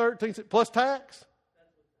 $2.13 plus tax.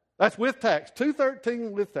 That's with tax.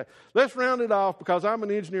 $2.13 with tax. Let's round it off because I'm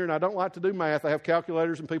an engineer and I don't like to do math. I have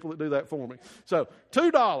calculators and people that do that for me. So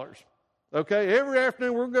 $2. Okay, every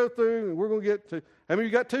afternoon we're going to go through and we're going to get to. How many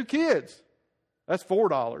of you got 2 kids? That's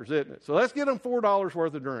 $4, isn't it? So let's get them $4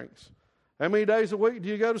 worth of drinks. How many days a week do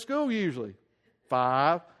you go to school usually?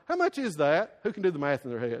 5. How much is that? Who can do the math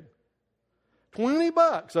in their head?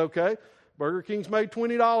 $20, okay? Burger King's made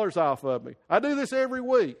 $20 off of me. I do this every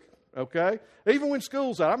week, okay? Even when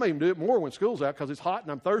school's out. I may even do it more when school's out because it's hot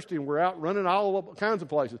and I'm thirsty and we're out running all kinds of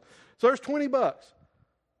places. So there's $20.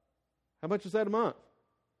 How much is that a month?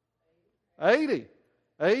 $80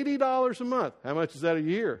 a month. How much is that a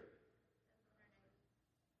year?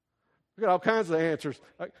 We got all kinds of answers.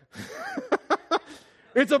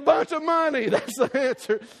 It's a bunch of money. That's the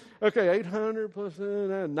answer. Okay, 800 plus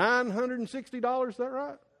 $960. Is that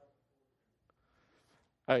right?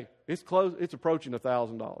 Hey, it's close. It's approaching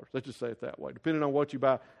 $1,000. Let's just say it that way, depending on what you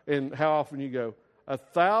buy and how often you go.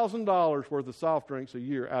 $1,000 worth of soft drinks a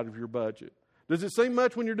year out of your budget. Does it seem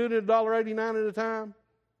much when you're doing it $1.89 at a time?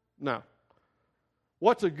 No.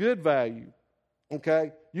 What's a good value?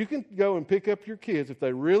 Okay, you can go and pick up your kids if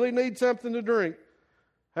they really need something to drink.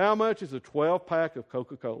 How much is a 12-pack of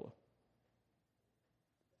Coca-Cola?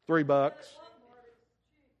 $3.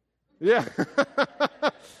 Yeah.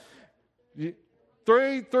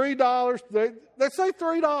 $3. Let's say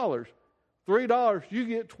 $3. $3, you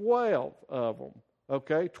get 12 of them.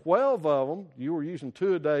 Okay, 12 of them. You were using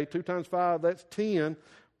 2 a day. 2 times 5, that's 10.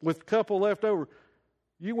 With a couple left over,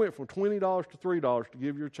 you went from $20 to $3 to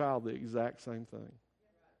give your child the exact same thing.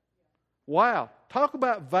 Wow. Talk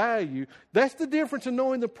about value. That's the difference in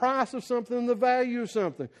knowing the price of something and the value of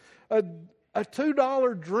something. A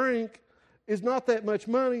 $2 drink is not that much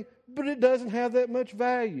money, but it doesn't have that much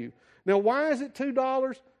value. Now, why is it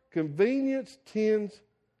 $2? Convenience tends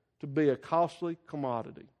to be a costly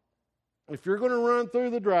commodity. If you're going to run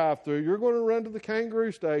through the drive-thru, you're going to run to the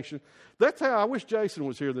Kangaroo Station. That's how, I wish Jason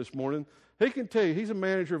was here this morning. He can tell you, he's a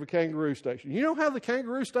manager of a Kangaroo Station. You know how the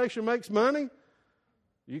Kangaroo Station makes money?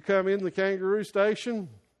 You come in the Kangaroo Station,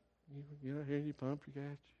 you know, here you pump your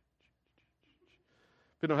gas.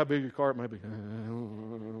 Depending on how big your car it may be.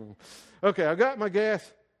 Okay, I got my gas.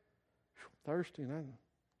 Thirsty. And I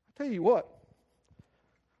tell you what,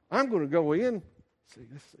 I'm going to go in,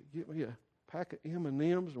 get me a pack of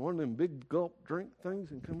M&Ms, one of them big gulp drink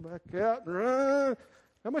things, and come back out and run.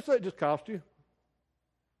 How much did that just cost you?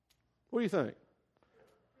 What do you think?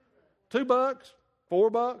 $2?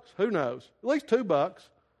 $4? Who knows? At least $2.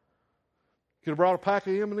 Could have brought a pack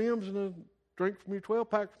of M&Ms and a drink from your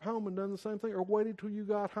 12-pack from home and done the same thing, or waited till you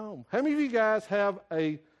got home. How many of you guys have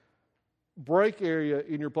a break area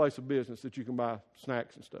in your place of business that you can buy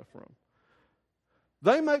snacks and stuff from?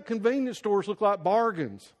 They make convenience stores look like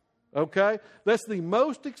bargains, okay? That's the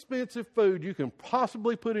most expensive food you can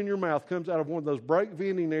possibly put in your mouth comes out of one of those break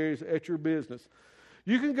vending areas at your business.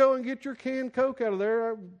 You can go and get your canned Coke out of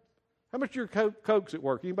there. How much are your Cokes at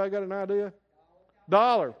work? Anybody got an idea?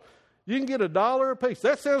 $1. You can get $1 a piece.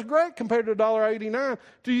 That sounds great compared to $1.89.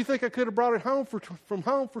 Do you think I could have brought it home from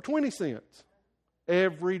home for 20 cents?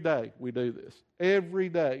 Every day we do this. Every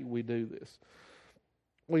day we do this.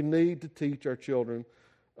 We need to teach our children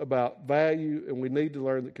about value, and we need to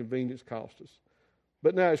learn that convenience costs us.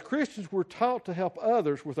 But now as Christians, we're taught to help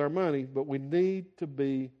others with our money, but we need to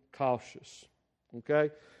be cautious. Okay?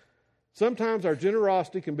 Sometimes our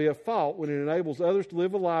generosity can be a fault when it enables others to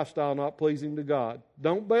live a lifestyle not pleasing to God.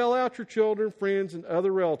 Don't bail out your children, friends, and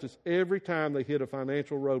other relatives every time they hit a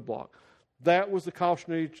financial roadblock. That was the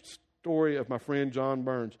cautionary story of my friend John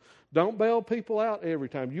Burns. Don't bail people out every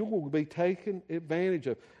time. You will be taken advantage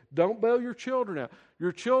of. Don't bail your children out.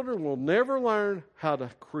 Your children will never learn how to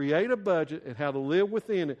create a budget and how to live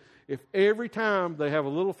within it if every time they have a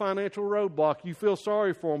little financial roadblock, you feel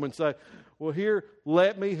sorry for them and say, well, here,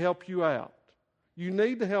 let me help you out. You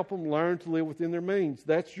need to help them learn to live within their means.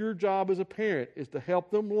 That's your job as a parent, is to help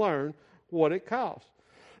them learn what it costs.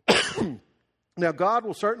 Now, God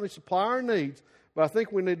will certainly supply our needs, but I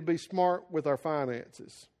think we need to be smart with our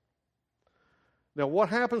finances. Now, what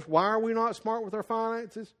happens? Why are we not smart with our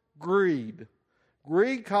finances? Greed.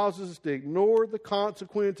 Greed causes us to ignore the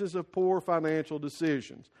consequences of poor financial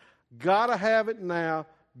decisions. Got to have it now.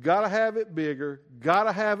 Got to have it bigger. Got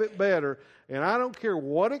to have it better. And I don't care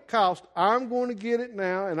what it costs. I'm going to get it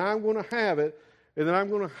now, and I'm going to have it. And then I'm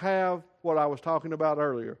going to have what I was talking about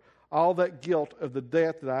earlier. All that guilt of the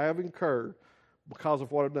debt that I have incurred because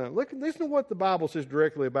of what I've done. Listen to what the Bible says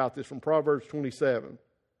directly about this from Proverbs 27.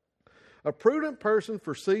 A prudent person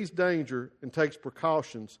foresees danger and takes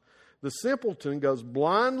precautions. The simpleton goes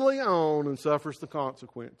blindly on and suffers the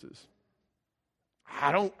consequences.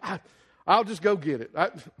 I'll just go get it.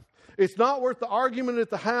 It's not worth the argument at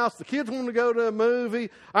the house. The kids want to go to a movie.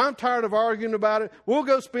 I'm tired of arguing about it. We'll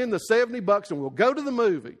go spend the $70 and we'll go to the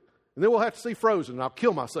movie. And then we'll have to see Frozen and I'll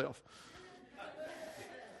kill myself.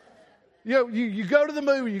 You go to the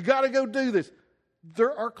movie. You got to go do this.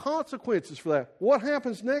 There are consequences for that. What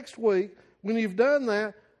happens next week when you've done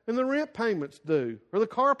that and the rent payments due or the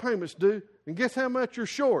car payments due? And guess how much you're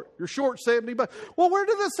short? You're short $70. Well, where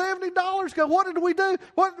did the $70 go? What did we do?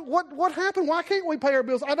 What happened? Why can't we pay our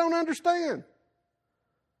bills? I don't understand.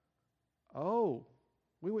 Oh,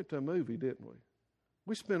 we went to a movie, didn't we?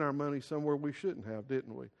 We spent our money somewhere we shouldn't have,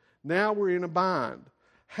 didn't we? Now we're in a bind.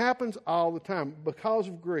 Happens all the time because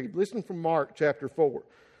of greed. Listen from Mark chapter 4.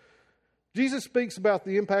 Jesus speaks about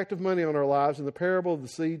the impact of money on our lives in the parable of the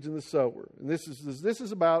seeds and the sower. And this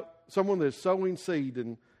is about someone that's sowing seed,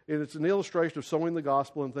 and it's an illustration of sowing the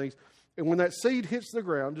gospel and things. And when that seed hits the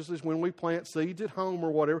ground, just as when we plant seeds at home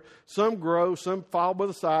or whatever, some grow, some fall by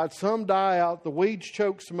the side, some die out, the weeds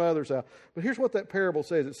choke some others out. But here's what that parable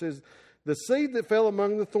says. It says, the seed that fell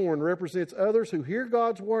among the thorn represents others who hear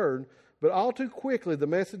God's word, but all too quickly the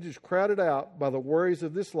message is crowded out by the worries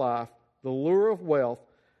of this life, the lure of wealth,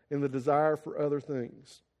 and the desire for other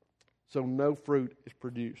things. So no fruit is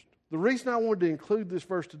produced. The reason I wanted to include this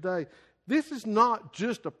verse today, this is not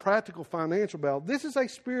just a practical financial battle. This is a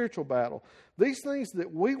spiritual battle. These things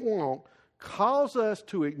that we want cause us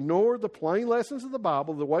to ignore the plain lessons of the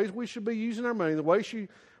Bible, the ways we should be using our money, the ways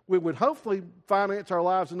we would hopefully finance our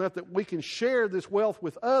lives enough that we can share this wealth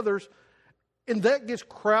with others. And that gets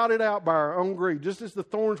crowded out by our own greed. Just as the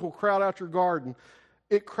thorns will crowd out your garden,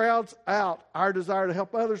 it crowds out our desire to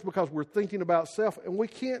help others because we're thinking about self, and we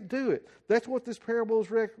can't do it. That's what this parable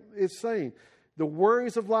is saying. The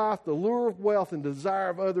worries of life, the lure of wealth, and desire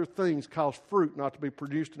of other things cause fruit not to be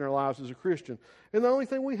produced in our lives as a Christian. And the only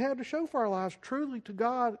thing we have to show for our lives truly to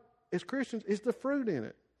God as Christians is the fruit in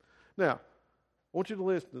it. Now, I want you to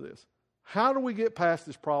listen to this. How do we get past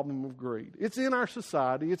this problem of greed? It's in our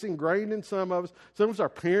society. It's ingrained in some of us. Some of us, our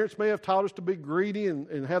parents may have taught us to be greedy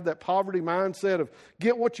and have that poverty mindset of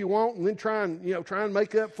get what you want and then try and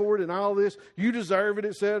make up for it and all this. You deserve it,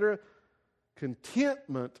 etc.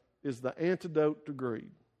 Contentment is the antidote to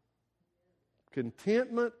greed.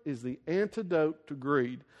 Contentment is the antidote to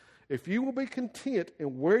greed. If you will be content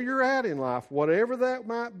in where you're at in life, whatever that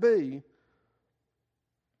might be,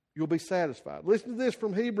 you'll be satisfied. Listen to this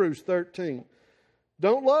from Hebrews 13.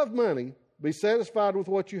 Don't love money. Be satisfied with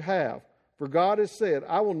what you have. For God has said,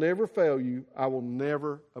 I will never fail you. I will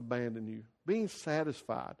never abandon you. Being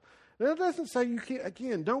satisfied. Now, it doesn't say you can't,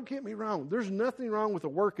 again, don't get me wrong. There's nothing wrong with a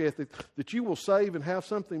work ethic that you will save and have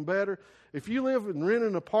something better. If you live and rent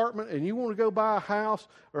an apartment and you want to go buy a house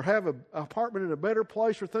or have an apartment in a better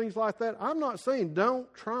place or things like that, I'm not saying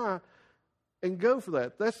don't try and go for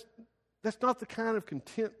that. That's not the kind of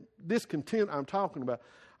discontent I'm talking about.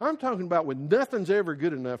 I'm talking about when nothing's ever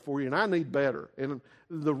good enough for you and I need better. And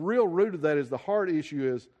the real root of that is the heart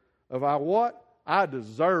issue is of I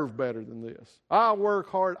deserve better than this. I work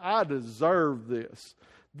hard. I deserve this.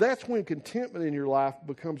 That's when contentment in your life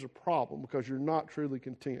becomes a problem because you're not truly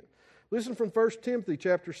content. Listen from 1 Timothy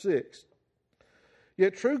chapter 6.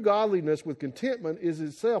 Yet true godliness with contentment is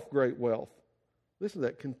itself great wealth. Listen to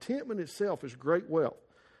that. Contentment itself is great wealth.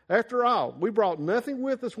 After all, we brought nothing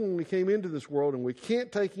with us when we came into this world, and we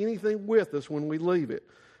can't take anything with us when we leave it.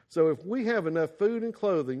 So if we have enough food and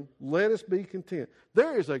clothing, let us be content.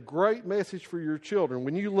 There is a great message for your children.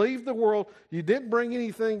 When you leave the world, you didn't bring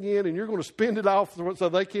anything in, and you're going to spend it off so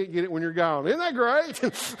they can't get it when you're gone. Isn't that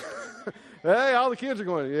great? Hey, all the kids are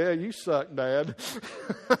going, yeah, you suck, Dad.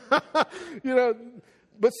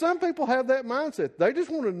 But some people have that mindset. They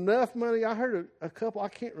just want enough money. I heard a couple, I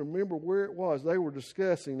can't remember where it was. They were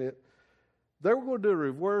discussing it. They were going to do a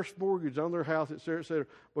reverse mortgage on their house, et cetera,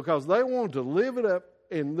 because they wanted to live it up,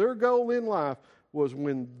 and their goal in life was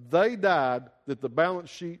when they died that the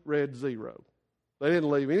balance sheet read zero. They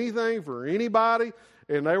didn't leave anything for anybody,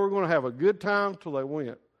 and they were going to have a good time till they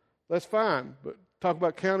went. That's fine, but talk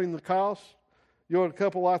about counting the costs. You want a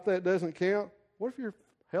couple like that doesn't count? What if your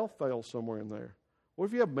health fails somewhere in there? What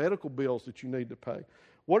if you have medical bills that you need to pay?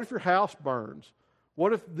 What if your house burns?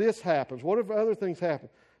 What if this happens? What if other things happen?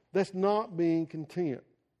 That's not being content.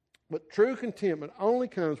 But true contentment only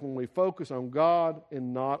comes when we focus on God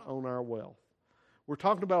and not on our wealth. We're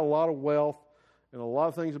talking about a lot of wealth and a lot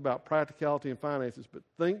of things about practicality and finances, but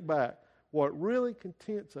think back. What really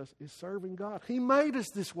contents us is serving God. He made us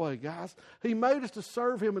this way, guys. He made us to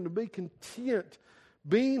serve Him and to be content,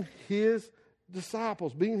 being His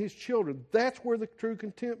disciples, being His children. That's where the true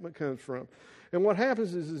contentment comes from. And what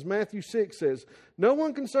happens is, as Matthew 6 says, no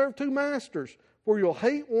one can serve two masters, for you'll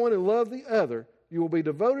hate one and love the other. You will be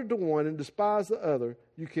devoted to one and despise the other.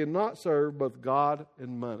 You cannot serve both God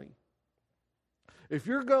and money. If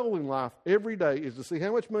your goal in life every day is to see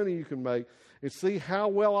how much money you can make and see how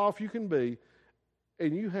well off you can be,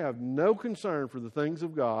 and you have no concern for the things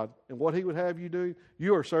of God and what He would have you do,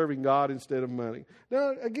 you are serving God instead of money.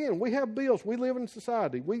 Now, again, we have bills. We live in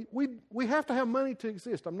society. We have to have money to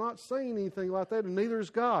exist. I'm not saying anything like that, and neither is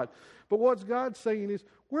God. But what God's saying is,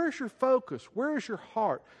 where's your focus? Where is your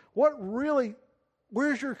heart?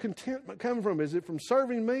 Where's your contentment coming from? Is it from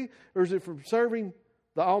serving me, or is it from serving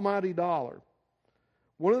the almighty dollar?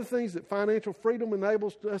 One of the things that financial freedom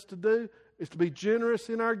enables us to do is to be generous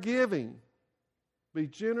in our giving. Be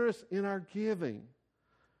generous in our giving.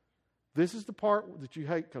 This is the part that you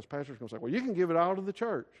hate, because pastor's going to say, well, you can give it all to the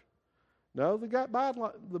church. No, the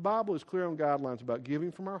Bible is clear on guidelines about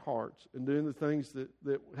giving from our hearts and doing the things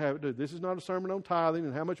that have it do. This is not a sermon on tithing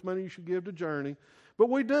and how much money you should give to Journey, but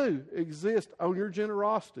we do exist on your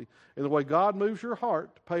generosity. And the way God moves your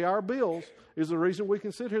heart to pay our bills is the reason we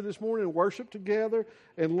can sit here this morning and worship together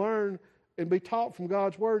and learn and be taught from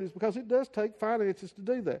God's Word, is because it does take finances to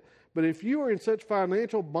do that. But if you are in such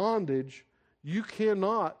financial bondage, you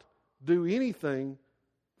cannot do anything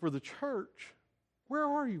for the church. Where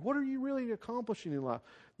are you? What are you really accomplishing in life?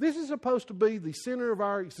 This is supposed to be the center of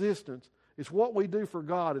our existence. It's what we do for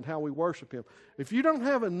God and how we worship Him. If you don't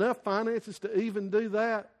have enough finances to even do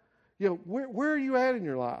that, where are you at in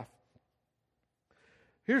your life?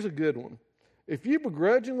 Here's a good one. If you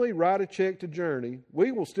begrudgingly write a check to Journey,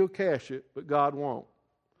 we will still cash it, but God won't.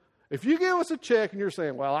 If you give us a check and you're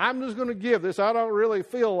saying, well, I'm just going to give this, I don't really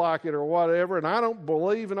feel like it or whatever, and I don't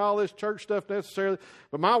believe in all this church stuff necessarily,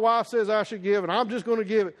 but my wife says I should give, and I'm just going to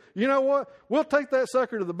give it. You know what? We'll take that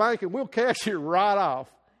sucker to the bank and we'll cash it right off.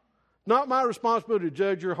 Not my responsibility to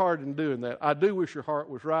judge your heart in doing that. I do wish your heart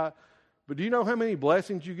was right, but do you know how many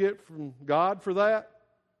blessings you get from God for that?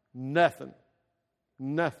 Nothing.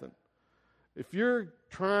 Nothing. If you're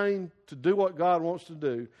trying to do what God wants to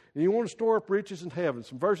do, and you want to store up riches in heaven,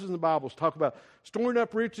 some verses in the Bible talk about storing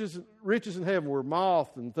up riches in heaven where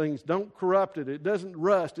moth and things don't corrupt it. It doesn't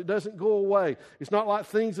rust. It doesn't go away. It's not like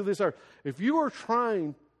things of this earth. If you are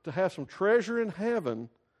trying to have some treasure in heaven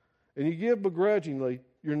and you give begrudgingly,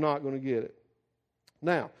 you're not going to get it.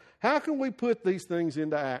 Now, how can we put these things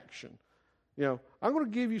into action? I'm going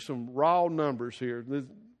to give you some raw numbers here.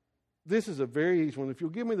 This is a very easy one. If you'll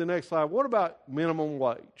give me the next slide, what about minimum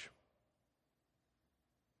wage?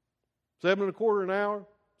 7.25 an hour,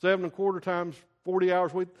 7.25 times 40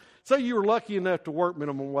 hours a week. Say you were lucky enough to work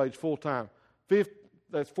minimum wage full time.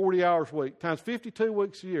 That's 40 hours a week times 52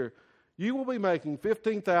 weeks a year. You will be making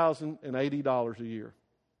 $15,080 a year.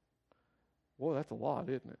 Boy, that's a lot,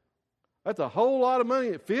 isn't it? That's a whole lot of money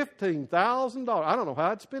at $15,000. I don't know how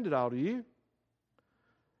I'd spend it all, do you?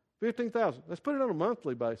 $15,000. Let's put it on a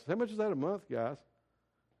monthly basis. How much is that a month, guys?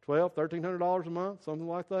 $1,200, $1,300 a month, something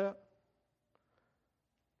like that.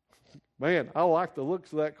 Man, I like the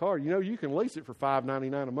looks of that car. You can lease it for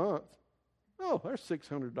 $599 a month. Oh, there's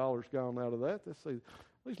 $600 gone out of that. Let's see,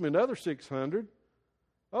 lease me another $600.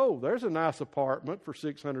 Oh, there's a nice apartment for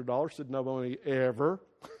 $600. Said no money ever.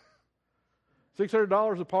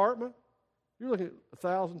 $600 apartment. You're looking at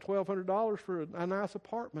 $1,000, $1,200 for a nice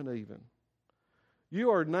apartment even.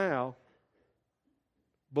 You are now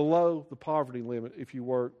below the poverty limit if you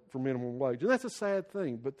work for minimum wage. And that's a sad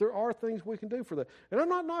thing, but there are things we can do for that. And I'm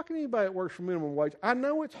not knocking anybody that works for minimum wage. I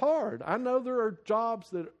know it's hard. I know there are jobs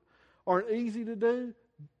that aren't easy to do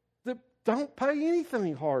that don't pay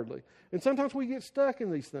anything hardly. And sometimes we get stuck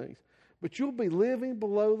in these things. But you'll be living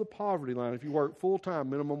below the poverty line if you work full-time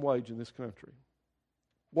minimum wage in this country.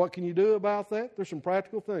 What can you do about that? There's some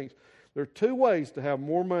practical things. There are 2 ways to have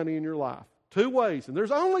more money in your life. 2 ways, and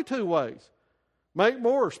there's only 2 ways. Make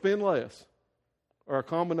more or spend less, or a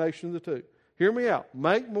combination of the 2. Hear me out.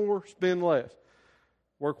 Make more, spend less.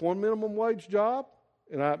 Work one minimum wage job,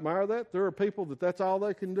 and I admire that. There are people that's all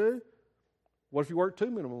they can do. What if you work 2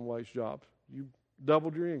 minimum wage jobs? You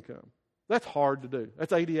doubled your income. That's hard to do.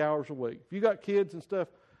 That's 80 hours a week. If you got kids and stuff,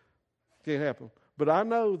 Can't happen. But I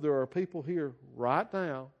know there are people here right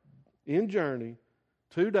now in Journey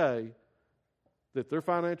today that their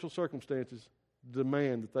financial circumstances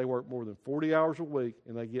demand that they work more than 40 hours a week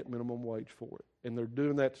and they get minimum wage for it. And they're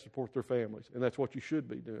doing that to support their families. And that's what you should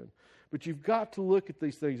be doing. But you've got to look at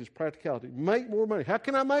these things as practicality. Make more money. How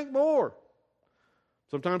can I make more?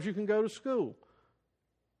 Sometimes you can go to school.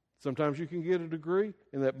 Sometimes you can get a degree,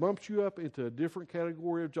 and that bumps you up into a different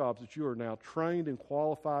category of jobs that you are now trained and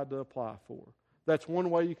qualified to apply for. That's one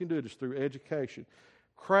way you can do it, is through education.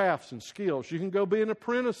 Crafts and skills. You can go be an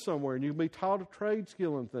apprentice somewhere, and you can be taught a trade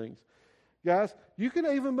skill and things. Guys, you can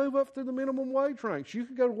even move up through the minimum wage ranks. You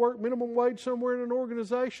can go to work minimum wage somewhere in an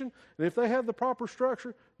organization, and if they have the proper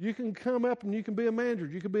structure, you can come up and you can be a manager.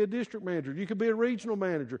 You can be a district manager. You can be a regional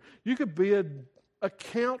manager. You could be an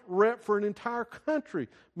account rep for an entire country,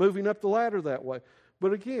 moving up the ladder that way.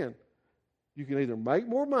 But again, you can either make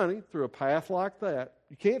more money through a path like that.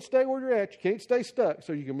 You can't stay where you're at. You can't stay stuck.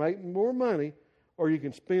 So you can make more money, or you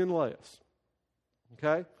can spend less.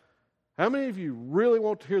 Okay? How many of you really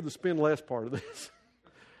want to hear the spend less part of this?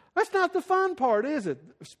 That's not the fun part, is it?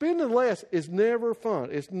 Spending less is never fun.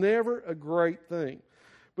 It's never a great thing.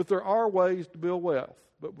 But there are ways to build wealth.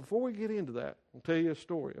 But before we get into that, I'll tell you a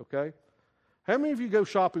story, okay? How many of you go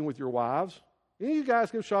shopping with your wives? Any of you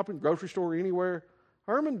guys go shopping, grocery store, anywhere?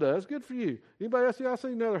 Herman does. Good for you. Anybody else? I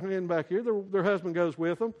see another hand back here. Their husband goes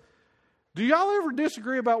with them. Do y'all ever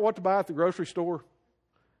disagree about what to buy at the grocery store?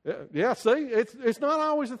 Yeah, see, it's not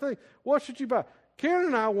always a thing. What should you buy? Karen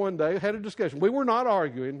and I one day had a discussion. We were not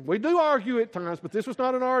arguing. We do argue at times, but this was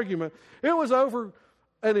not an argument. It was over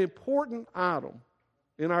an important item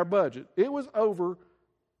in our budget. It was over,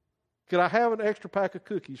 could I have an extra pack of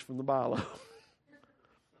cookies from the BI-LO?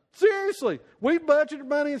 Seriously, we budgeted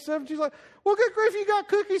money and stuff, and she's like, well, good grief, you got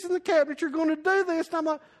cookies in the cabinet, you're going to do this. And I'm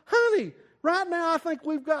like, honey, right now I think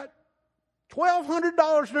we've got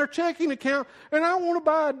 $1,200 in our checking account, and I want to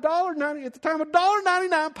buy $1.90, at the time,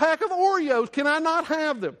 $1.99 pack of Oreos. Can I not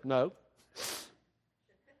have them? No.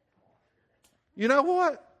 You know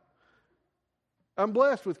what? I'm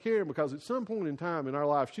blessed with Karen because at some point in time in our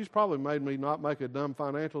life, she's probably made me not make a dumb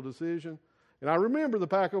financial decision. And I remember the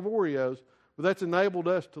pack of Oreos, but that's enabled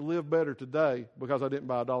us to live better today because I didn't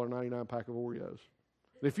buy a $1.99 pack of Oreos.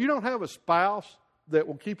 And if you don't have a spouse that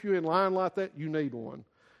will keep you in line like that, you need one.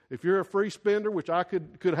 If you're a free spender, which I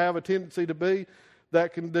could have a tendency to be,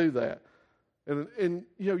 that can do that. And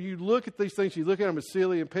you know, you look at these things, you look at them as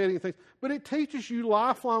silly and petty and things, but it teaches you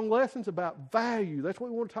lifelong lessons about value. That's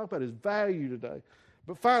what we want to talk about, is value today.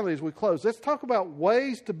 But finally, as we close, let's talk about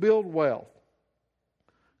ways to build wealth.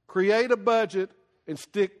 Create a budget and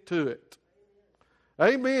stick to it.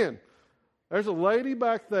 Amen. There's a lady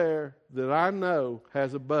back there that I know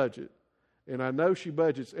has a budget, and I know she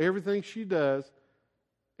budgets everything she does,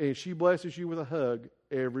 and she blesses you with a hug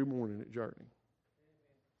every morning at Journey.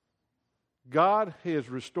 God has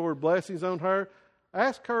restored blessings on her.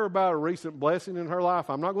 Ask her about a recent blessing in her life.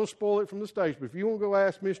 I'm not going to spoil it from the stage, but if you want to go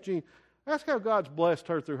ask Miss Jean, ask how God's blessed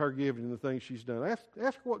her through her giving and the things she's done. Ask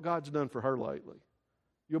her what God's done for her lately.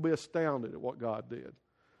 You'll be astounded at what God did.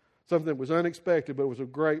 Something that was unexpected, but it was a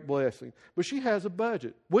great blessing. But she has a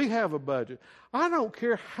budget. We have a budget. I don't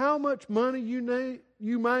care how much money you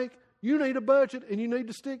make, you need a budget and you need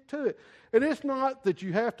to stick to it. And it's not that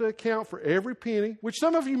you have to account for every penny, which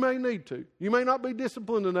some of you may need to. You may not be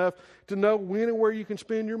disciplined enough to know when and where you can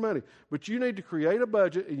spend your money. But you need to create a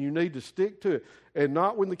budget and you need to stick to it. And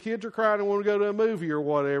not when the kids are crying and want to go to a movie or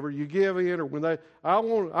whatever, you give in, or when I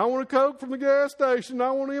want a Coke from the gas station,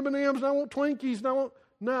 I want M&Ms, and I want Twinkies, and I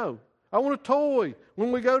want a toy.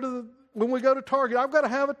 When we go to Target, I've got to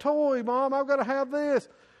have a toy, Mom, I've got to have this.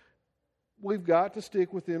 We've got to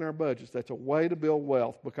stick within our budgets. That's a way to build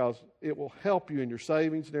wealth because it will help you in your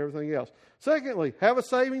savings and everything else. Secondly, have a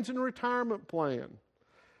savings and retirement plan.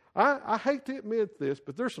 I hate to admit this,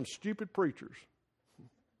 but there's some stupid preachers.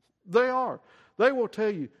 They are. They will tell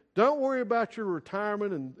you, don't worry about your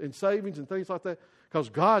retirement and savings and things like that because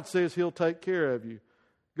God says He'll take care of you.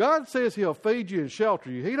 God says He'll feed you and shelter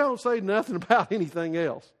you. He don't say nothing about anything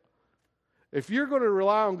else. If you're going to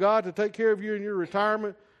rely on God to take care of you in your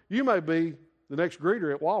retirement, you may be the next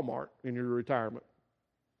greeter at Walmart in your retirement.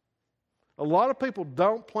 A lot of people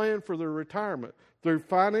don't plan for their retirement through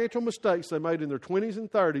financial mistakes they made in their 20s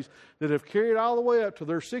and 30s that have carried all the way up to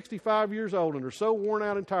they're 65 years old and they're so worn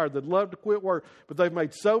out and tired they'd love to quit work, but they've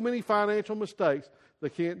made so many financial mistakes they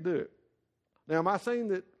can't do it. Now, am I saying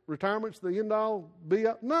that retirement's the end-all,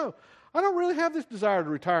 be-all? No. I don't really have this desire to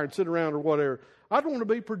retire and sit around or whatever. I want to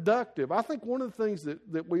be productive. I think one of the things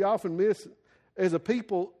that we often miss as a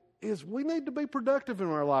people is we need to be productive in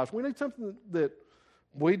our lives. We need something that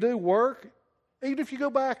We do work. Even if you go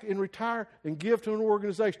back and retire and give to an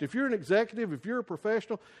organization, if you're an executive, if you're a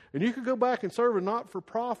professional, and you could go back and serve a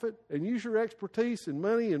not-for-profit and use your expertise in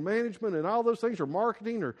money and management and all those things, or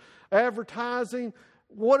marketing or advertising,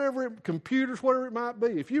 computers, whatever it might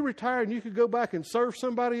be. If you retire and you could go back and serve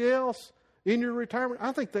somebody else in your retirement,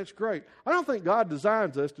 I think that's great. I don't think God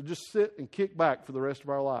designs us to just sit and kick back for the rest of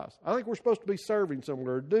our lives. I think we're supposed to be serving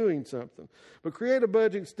somewhere or doing something. But create a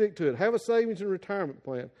budget and stick to it. Have a savings and retirement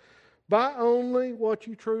plan. Buy only what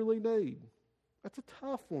you truly need. That's a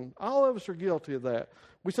tough one. All of us are guilty of that.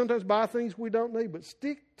 We sometimes buy things we don't need, but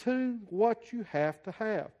stick to what you have to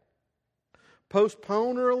have.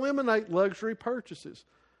 Postpone or eliminate luxury purchases.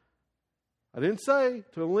 I didn't say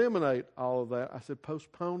to eliminate all of that. I said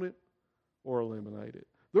postpone it or eliminate it.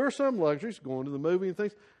 There are some luxuries, going to the movie and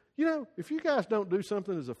things. You know, if you guys don't do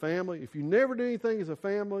something as a family, if you never do anything as a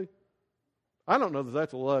family, I don't know that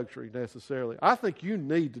that's a luxury necessarily. I think you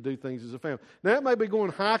need to do things as a family. Now, it may be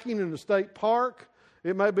going hiking in a state park.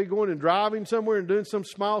 It may be going and driving somewhere and doing some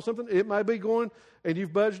small something. It may be going and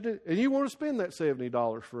you've budgeted and you want to spend that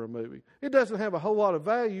 $70 for a movie. It doesn't have a whole lot of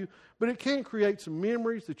value, but it can create some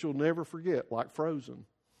memories that you'll never forget, like Frozen.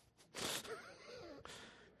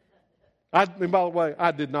 And by the way,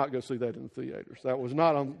 I did not go see that in the theaters. That was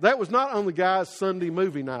not on the guys' Sunday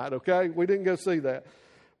movie night, okay? We didn't go see that.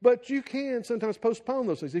 But you can sometimes postpone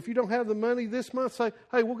those things. If you don't have the money this month, say,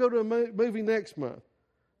 hey, we'll go to a movie next month.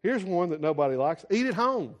 Here's one that nobody likes. Eat at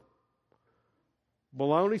home.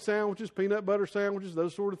 Bologna sandwiches, peanut butter sandwiches,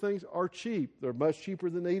 those sort of things are cheap. They're much cheaper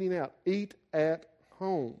than eating out. Eat at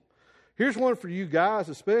home. Here's one for you guys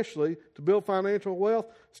especially, to build financial wealth.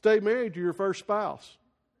 Stay married to your first spouse.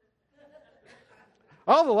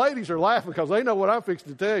 All the ladies are laughing because they know what I'm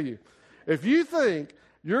fixing to tell you. If you think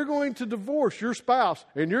you're going to divorce your spouse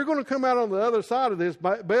and you're going to come out on the other side of this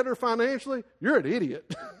better financially, you're an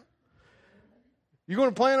idiot. You're going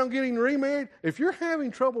to plan on getting remarried? If you're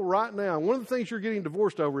having trouble right now, one of the things you're getting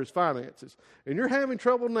divorced over is finances, and you're having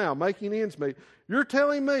trouble now making ends meet, you're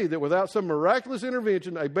telling me that without some miraculous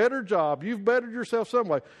intervention, a better job, you've bettered yourself some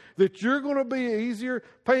way, that you're going to be easier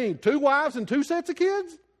paying 2 wives and 2 sets of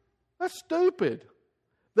kids? That's stupid.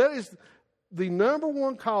 That is the number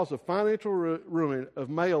one cause of financial ruin of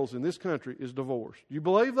males in this country is divorce. Do you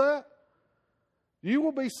believe that? You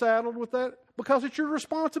will be saddled with that because it's your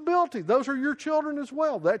responsibility. Those are your children as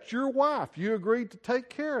well. That's your wife you agreed to take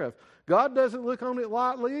care of. God doesn't look on it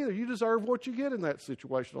lightly either. You deserve what you get in that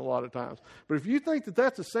situation a lot of times. But if you think that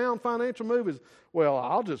that's a sound financial move, is, well,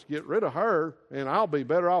 I'll just get rid of her and I'll be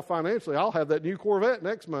better off financially. I'll have that new Corvette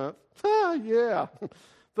next month. Yeah,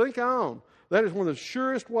 think on. That is one of the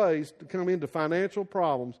surest ways to come into financial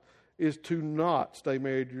problems is to not stay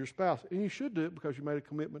married to your spouse. And you should do it because you made a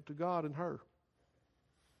commitment to God and her.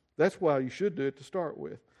 That's why you should do it to start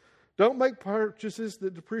with. Don't make purchases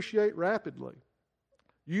that depreciate rapidly.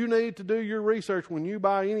 You need to do your research when you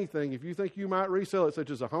buy anything. If you think you might resell it, such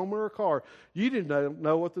as a home or a car, you didn't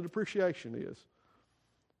know what the depreciation is.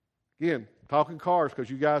 Again, talking cars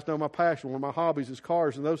because you guys know my passion. One of my hobbies is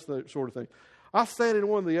cars and those sort of things. I sat in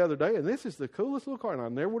one the other day, and this is the coolest little car, and I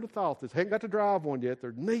never would have thought this. I haven't got to drive one yet.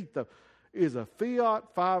 They're neat, though. Is a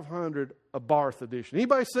Fiat 500 Abarth edition.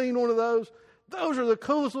 Anybody seen one of those? Those are the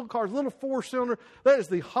coolest little cars, little 4-cylinder. That is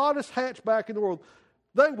the hottest hatchback in the world.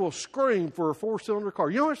 They will scream for a 4-cylinder car.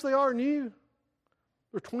 You know how much they are new?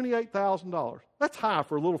 They're $28,000. That's high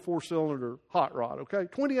for a little 4-cylinder hot rod, okay?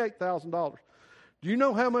 $28,000. Do you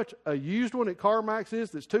know how much a used one at CarMax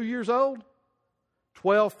is that's 2 years old?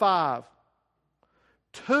 $12,500.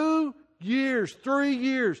 2 years, 3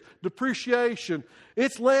 years depreciation.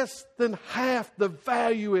 It's less than half the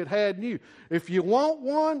value it had new. If you want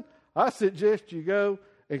one, I suggest you go,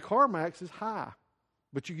 and CarMax is high.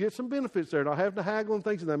 But you get some benefits there. Not having to haggle and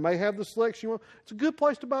things, and they may have the selection you want. It's a good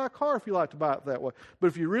place to buy a car if you like to buy it that way. But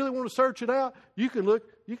if you really want to search it out, you can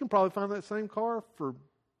probably find that same car for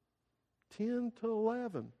 $10,000 to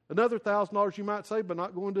 $11,000. Another $1,000 you might save by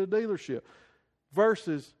not going to a dealership.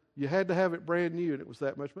 Versus you had to have it brand new and it was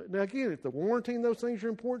that much money. Now again, if the warranty and those things are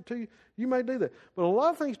important to you, you may do that. But a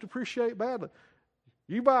lot of things depreciate badly.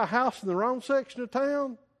 You buy a house in the wrong section of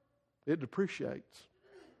town, it depreciates.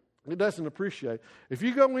 It doesn't appreciate. If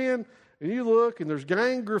you go in and you look and there's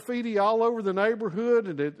gang graffiti all over the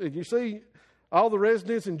neighborhood and you see all the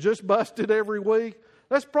residents and just busted every week,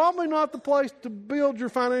 that's probably not the place to build your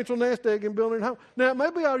financial nest egg and build a home. Now, it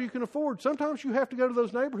may be all you can afford. Sometimes you have to go to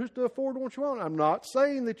those neighborhoods to afford what you want. I'm not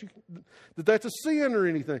saying that that's a sin or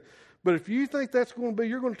anything. But if you think that's going to be,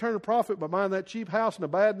 you're going to turn a profit by buying that cheap house in a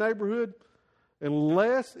bad neighborhood,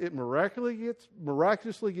 unless it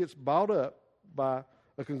miraculously gets bought up by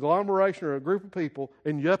a conglomeration or a group of people,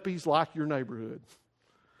 and yuppies like your neighborhood.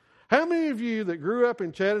 How many of you that grew up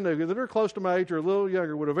in Chattanooga that are close to my age or a little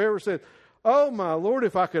younger would have ever said, "Oh my Lord,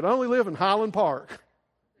 if I could only live in Highland Park"?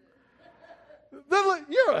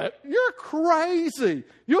 You're crazy.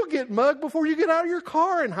 You'll get mugged before you get out of your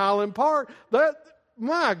car in Highland Park. That's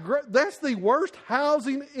the worst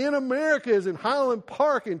housing in America, is in Highland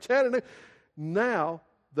Park in Chattanooga. Now,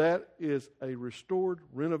 that is a restored,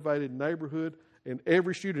 renovated neighborhood, and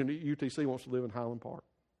every student at UTC wants to live in Highland Park.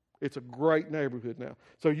 It's a great neighborhood now.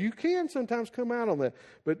 So you can sometimes come out on that,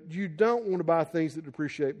 but you don't want to buy things that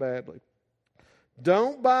depreciate badly.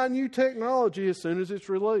 Don't buy new technology as soon as it's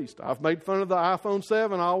released. I've made fun of the iPhone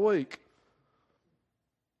 7 all week.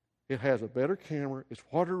 It has a better camera. It's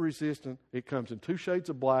water resistant. It comes in 2 shades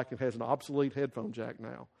of black. It has an obsolete headphone jack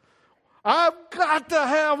now. I've got to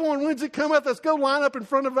have one. When's it come out? Let's go line up in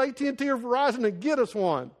front of AT&T or Verizon and get us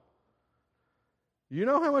one. You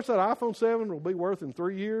know how much that iPhone 7 will be worth in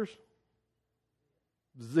 3 years?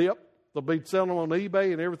 Zip. They'll be selling them on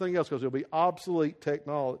eBay and everything else because it'll be obsolete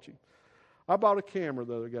technology. I bought a camera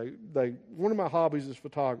the other day. One of my hobbies is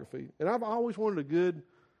photography, and I've always wanted a good,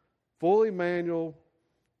 fully manual,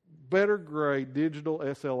 better grade digital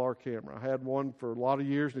SLR camera. I had one for a lot of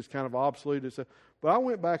years, and it's kind of obsolete. But I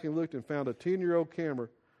went back and looked and found a 10-year-old camera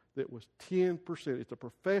that was 10%. It's a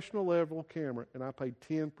professional level camera, and I paid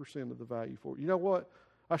 10% of the value for it. You know what?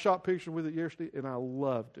 I shot pictures with it yesterday, and I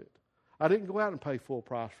loved it. I didn't go out and pay full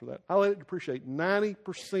price for that. I let it depreciate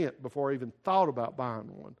 90% before I even thought about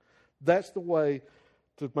buying one. That's the way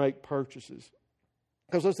to make purchases,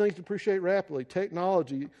 because those things depreciate rapidly.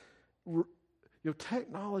 Technology,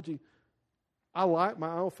 I like my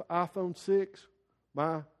iPhone 6.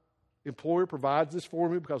 My employer provides this for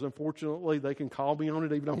me because, unfortunately, they can call me on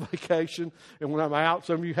it even on vacation. And when I'm out,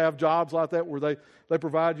 some of you have jobs like that where they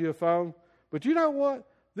provide you a phone. But you know what?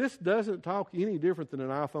 This doesn't talk any different than an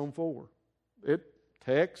iPhone 4. It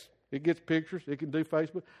texts. It gets pictures. It can do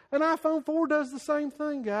Facebook. An iPhone 4 does the same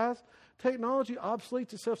thing, guys. Technology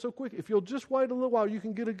obsoletes itself so quick. If you'll just wait a little while, you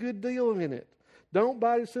can get a good deal in it. Don't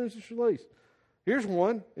buy it as soon as it's released. Here's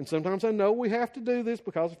one, and sometimes I know we have to do this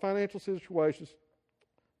because of financial situations.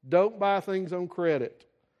 Don't buy things on credit.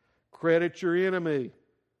 Credit's your enemy.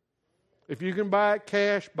 If you can buy it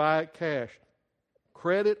cash, buy it cash.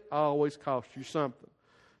 Credit always costs you something.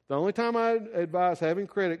 The only time I advise having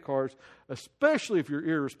credit cards, especially if you're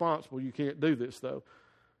irresponsible, you can't do this though.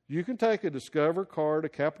 You can take a Discover card, a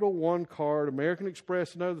Capital One card, American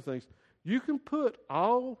Express, and other things. You can put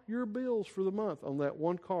all your bills for the month on that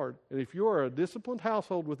one card. And if you are a disciplined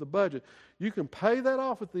household with a budget, you can pay that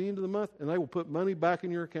off at the end of the month, and they will put money back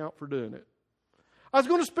in your account for doing it. I was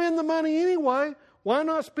going to spend the money anyway. Why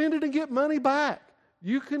not spend it and get money back?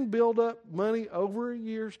 You can build up money over a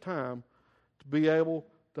year's time to be able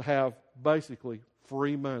to have basically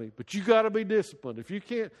free money. But you got to be disciplined. If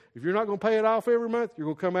you're not going to pay it off every month, you're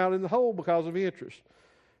going to come out in the hole because of interest.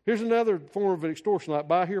 Here's another form of extortion, like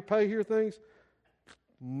buy here, pay here things.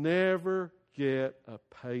 Never get a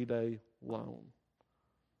payday loan.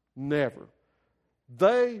 Never.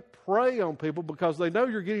 They prey on people because they know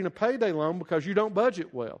you're getting a payday loan because you don't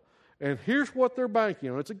budget well. And here's what they're banking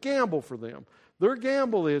on. It's a gamble for them. Their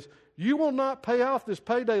gamble is, you will not pay off this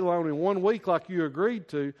payday loan in 1 week like you agreed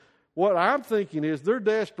to. What I'm thinking is they're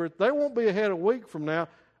desperate. They won't be ahead a week from now,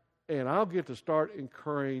 and I'll get to start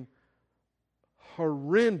incurring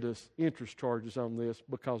horrendous interest charges on this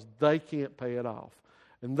because they can't pay it off.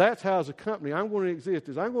 And that's how, as a company, I'm going to exist.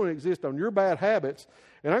 I'm going to exist on your bad habits,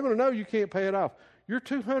 and I'm going to know you can't pay it off. Your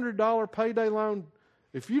 $200 payday loan,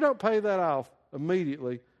 if you don't pay that off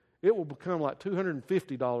immediately, it will become like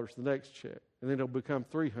 $250 the next check, and then it'll become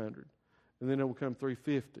 $300, and then it'll become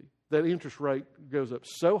 $350. That interest rate goes up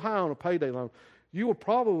so high on a payday loan, you will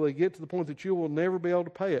probably get to the point that you will never be able to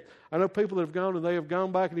pay it. I know people that have gone and they have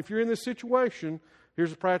gone back, and if you're in this situation,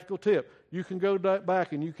 here's a practical tip. You can go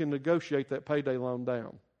back and you can negotiate that payday loan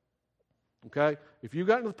down. Okay? If you've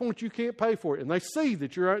gotten to the point you can't pay for it, and they see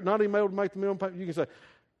that you're not even able to make the minimum payment, you can say,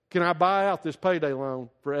 can I buy out this payday loan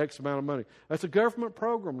for X amount of money? That's a government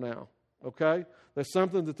program now. Okay? That's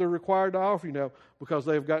something that they're required to offer you now because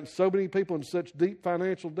they've gotten so many people in such deep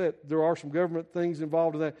financial debt. There are some government things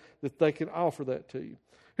involved in that they can offer that to you.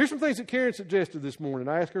 Here's some things that Karen suggested this morning.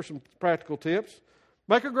 I asked her some practical tips.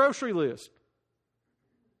 Make a grocery list.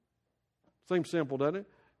 Seems simple, doesn't it?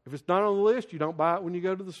 If it's not on the list, you don't buy it when you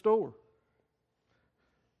go to the store.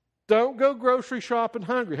 Don't go grocery shopping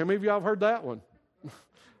hungry. How many of y'all have heard that one?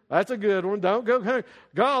 That's a good one. Don't go hungry.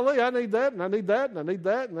 Golly, I need that, and I need that, and I need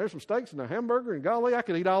that, and there's some steaks and a hamburger, and golly, I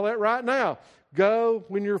can eat all that right now. Go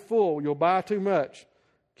when you're full. You'll buy too much.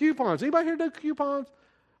 Coupons. Anybody here do coupons?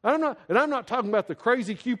 I'm not talking about the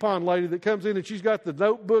crazy coupon lady that comes in and she's got the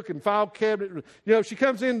notebook and file cabinet. You know, she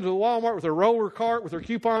comes into the Walmart with her roller cart with her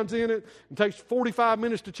coupons in it and takes 45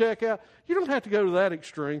 minutes to check out. You don't have to go to that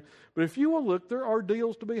extreme. But if you will look, there are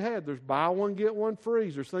deals to be had. There's buy one, get one free.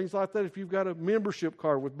 There's things like that if you've got a membership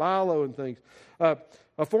card with BI-LO and things.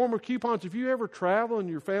 A form of coupons, if you ever travel and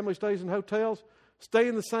your family stays in hotels, stay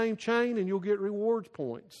in the same chain and you'll get rewards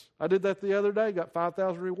points. I did that the other day, got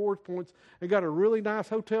 5,000 rewards points and got a really nice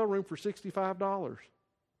hotel room for $65.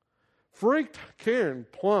 Freaked Karen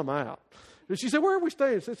plumb out. And she said, where are we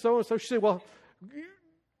staying? I said, so-and-so. She said, well,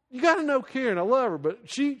 you got to know Karen. I love her. But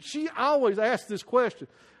she always asks this question.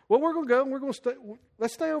 Well, we're going to go and we're going to stay.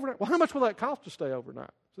 Let's stay overnight. Well, how much will that cost to stay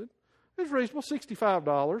overnight? I said, it's reasonable,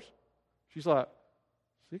 $65. She's like,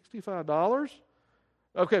 $65?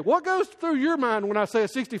 Okay, what goes through your mind when I say a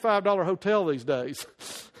 $65 hotel these days?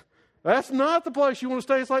 That's not the place you want to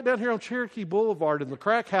stay. It's like down here on Cherokee Boulevard and the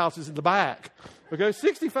crack house is in the back. Okay,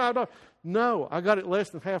 $65. No, I got it less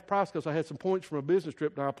than half price because I had some points from a business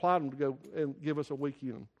trip and I applied them to go and give us a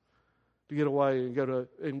weekend to get away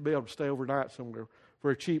and be able to stay overnight somewhere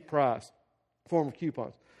for a cheap price, form of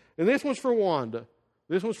coupons. And this one's for Wanda.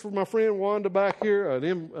 This one's for my friend Wanda back here, an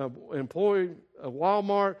employee of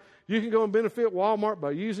Walmart. You can go and benefit Walmart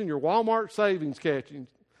by using your Walmart savings catchings.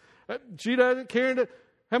 She doesn't. Karen does.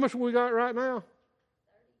 How much have we got right now?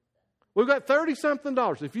 We've got $30-something.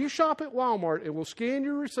 If you shop at Walmart and we'll scan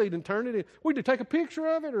your receipt and turn it in, we do take a picture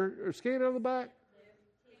of it or scan it on the back?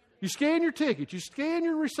 You scan your ticket, you scan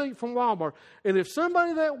your receipt from Walmart, and if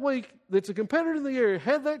somebody that week that's a competitor in the area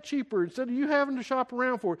had that cheaper, instead of you having to shop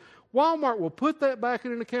around for it, Walmart will put that back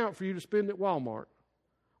in an account for you to spend at Walmart.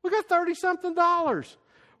 We got $30-something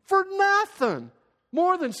for nothing.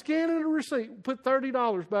 More than scanning a receipt, put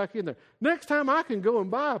 $30 back in there. Next time I can go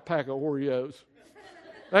and buy a pack of Oreos.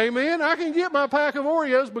 Amen. I can get my pack of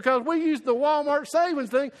Oreos because we use the Walmart savings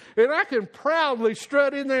thing, and I can proudly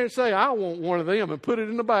strut in there and say, I want one of them, and put it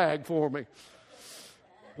in the bag for me.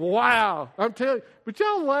 Wow. I'm telling you. But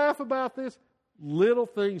y'all laugh about this. Little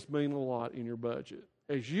things mean a lot in your budget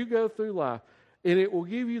as you go through life. And it will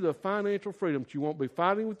give you the financial freedom. You won't be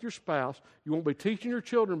fighting with your spouse. You won't be teaching your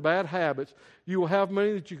children bad habits. You will have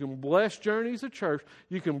money that you can bless journeys of church.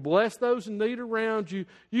 You can bless those in need around you.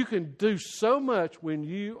 You can do so much when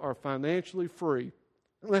you are financially free.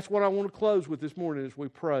 And that's what I want to close with this morning as we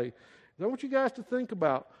pray. I want you guys to think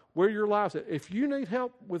about where your life's at. If you need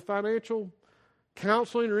help with financial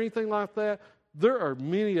counseling or anything like that, there are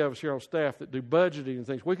many of us here on staff that do budgeting and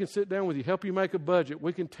things. We can sit down with you, help you make a budget.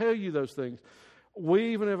 We can tell you those things.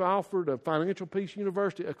 We even have offered a Financial Peace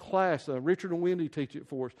University, a class. Richard and Wendy teach it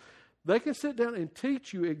for us. They can sit down and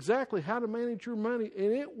teach you exactly how to manage your money,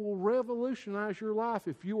 and it will revolutionize your life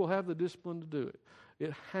if you will have the discipline to do it.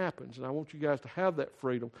 It happens, and I want you guys to have that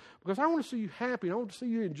freedom because I want to see you happy. I want to see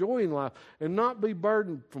you enjoying life and not be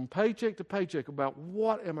burdened from paycheck to paycheck about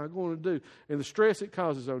what am I going to do and the stress it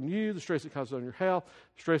causes on you, the stress it causes on your health,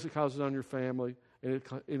 the stress it causes on your family, and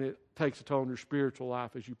it takes a toll on your spiritual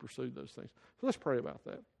life as you pursue those things. So let's pray about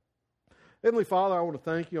that. Heavenly Father, I want to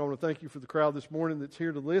thank you. I want to thank you for the crowd this morning that's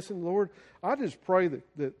here to listen. Lord, I just pray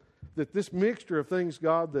that this mixture of things,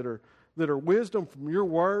 God, that are wisdom from your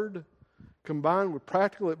word, combined with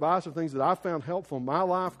practical advice of things that I found helpful in my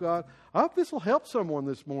life, God, I hope this will help someone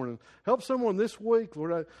this morning, help someone this week.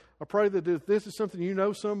 Lord, I pray that if this is something you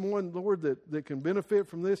know someone, Lord, that can benefit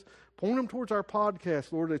from this, point them towards our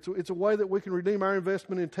podcast, Lord. It's a way that we can redeem our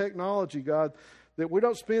investment in technology, God, that we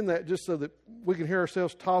don't spend that just so that we can hear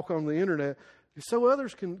ourselves talk on the internet, so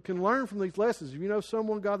others can learn from these lessons. If you know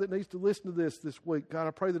someone, God, that needs to listen to this week, God,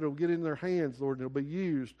 I pray that it'll get in their hands, Lord, and it'll be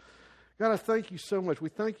used. God, I thank you so much. We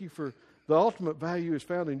thank you for the ultimate value is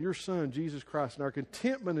found in your Son, Jesus Christ, and our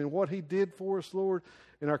contentment in what he did for us, Lord,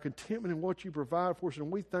 and our contentment in what you provide for us.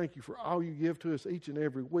 And we thank you for all you give to us each and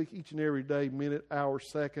every week, each and every day, minute, hour,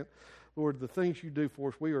 second. Lord, the things you do for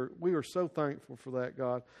us, we are so thankful for that,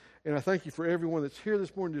 God. And I thank you for everyone that's here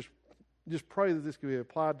this morning. Just pray that this can be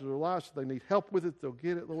applied to their lives. If they need help with it, they'll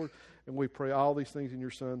get it, Lord. And we pray all these things in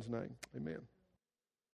your Son's name. Amen.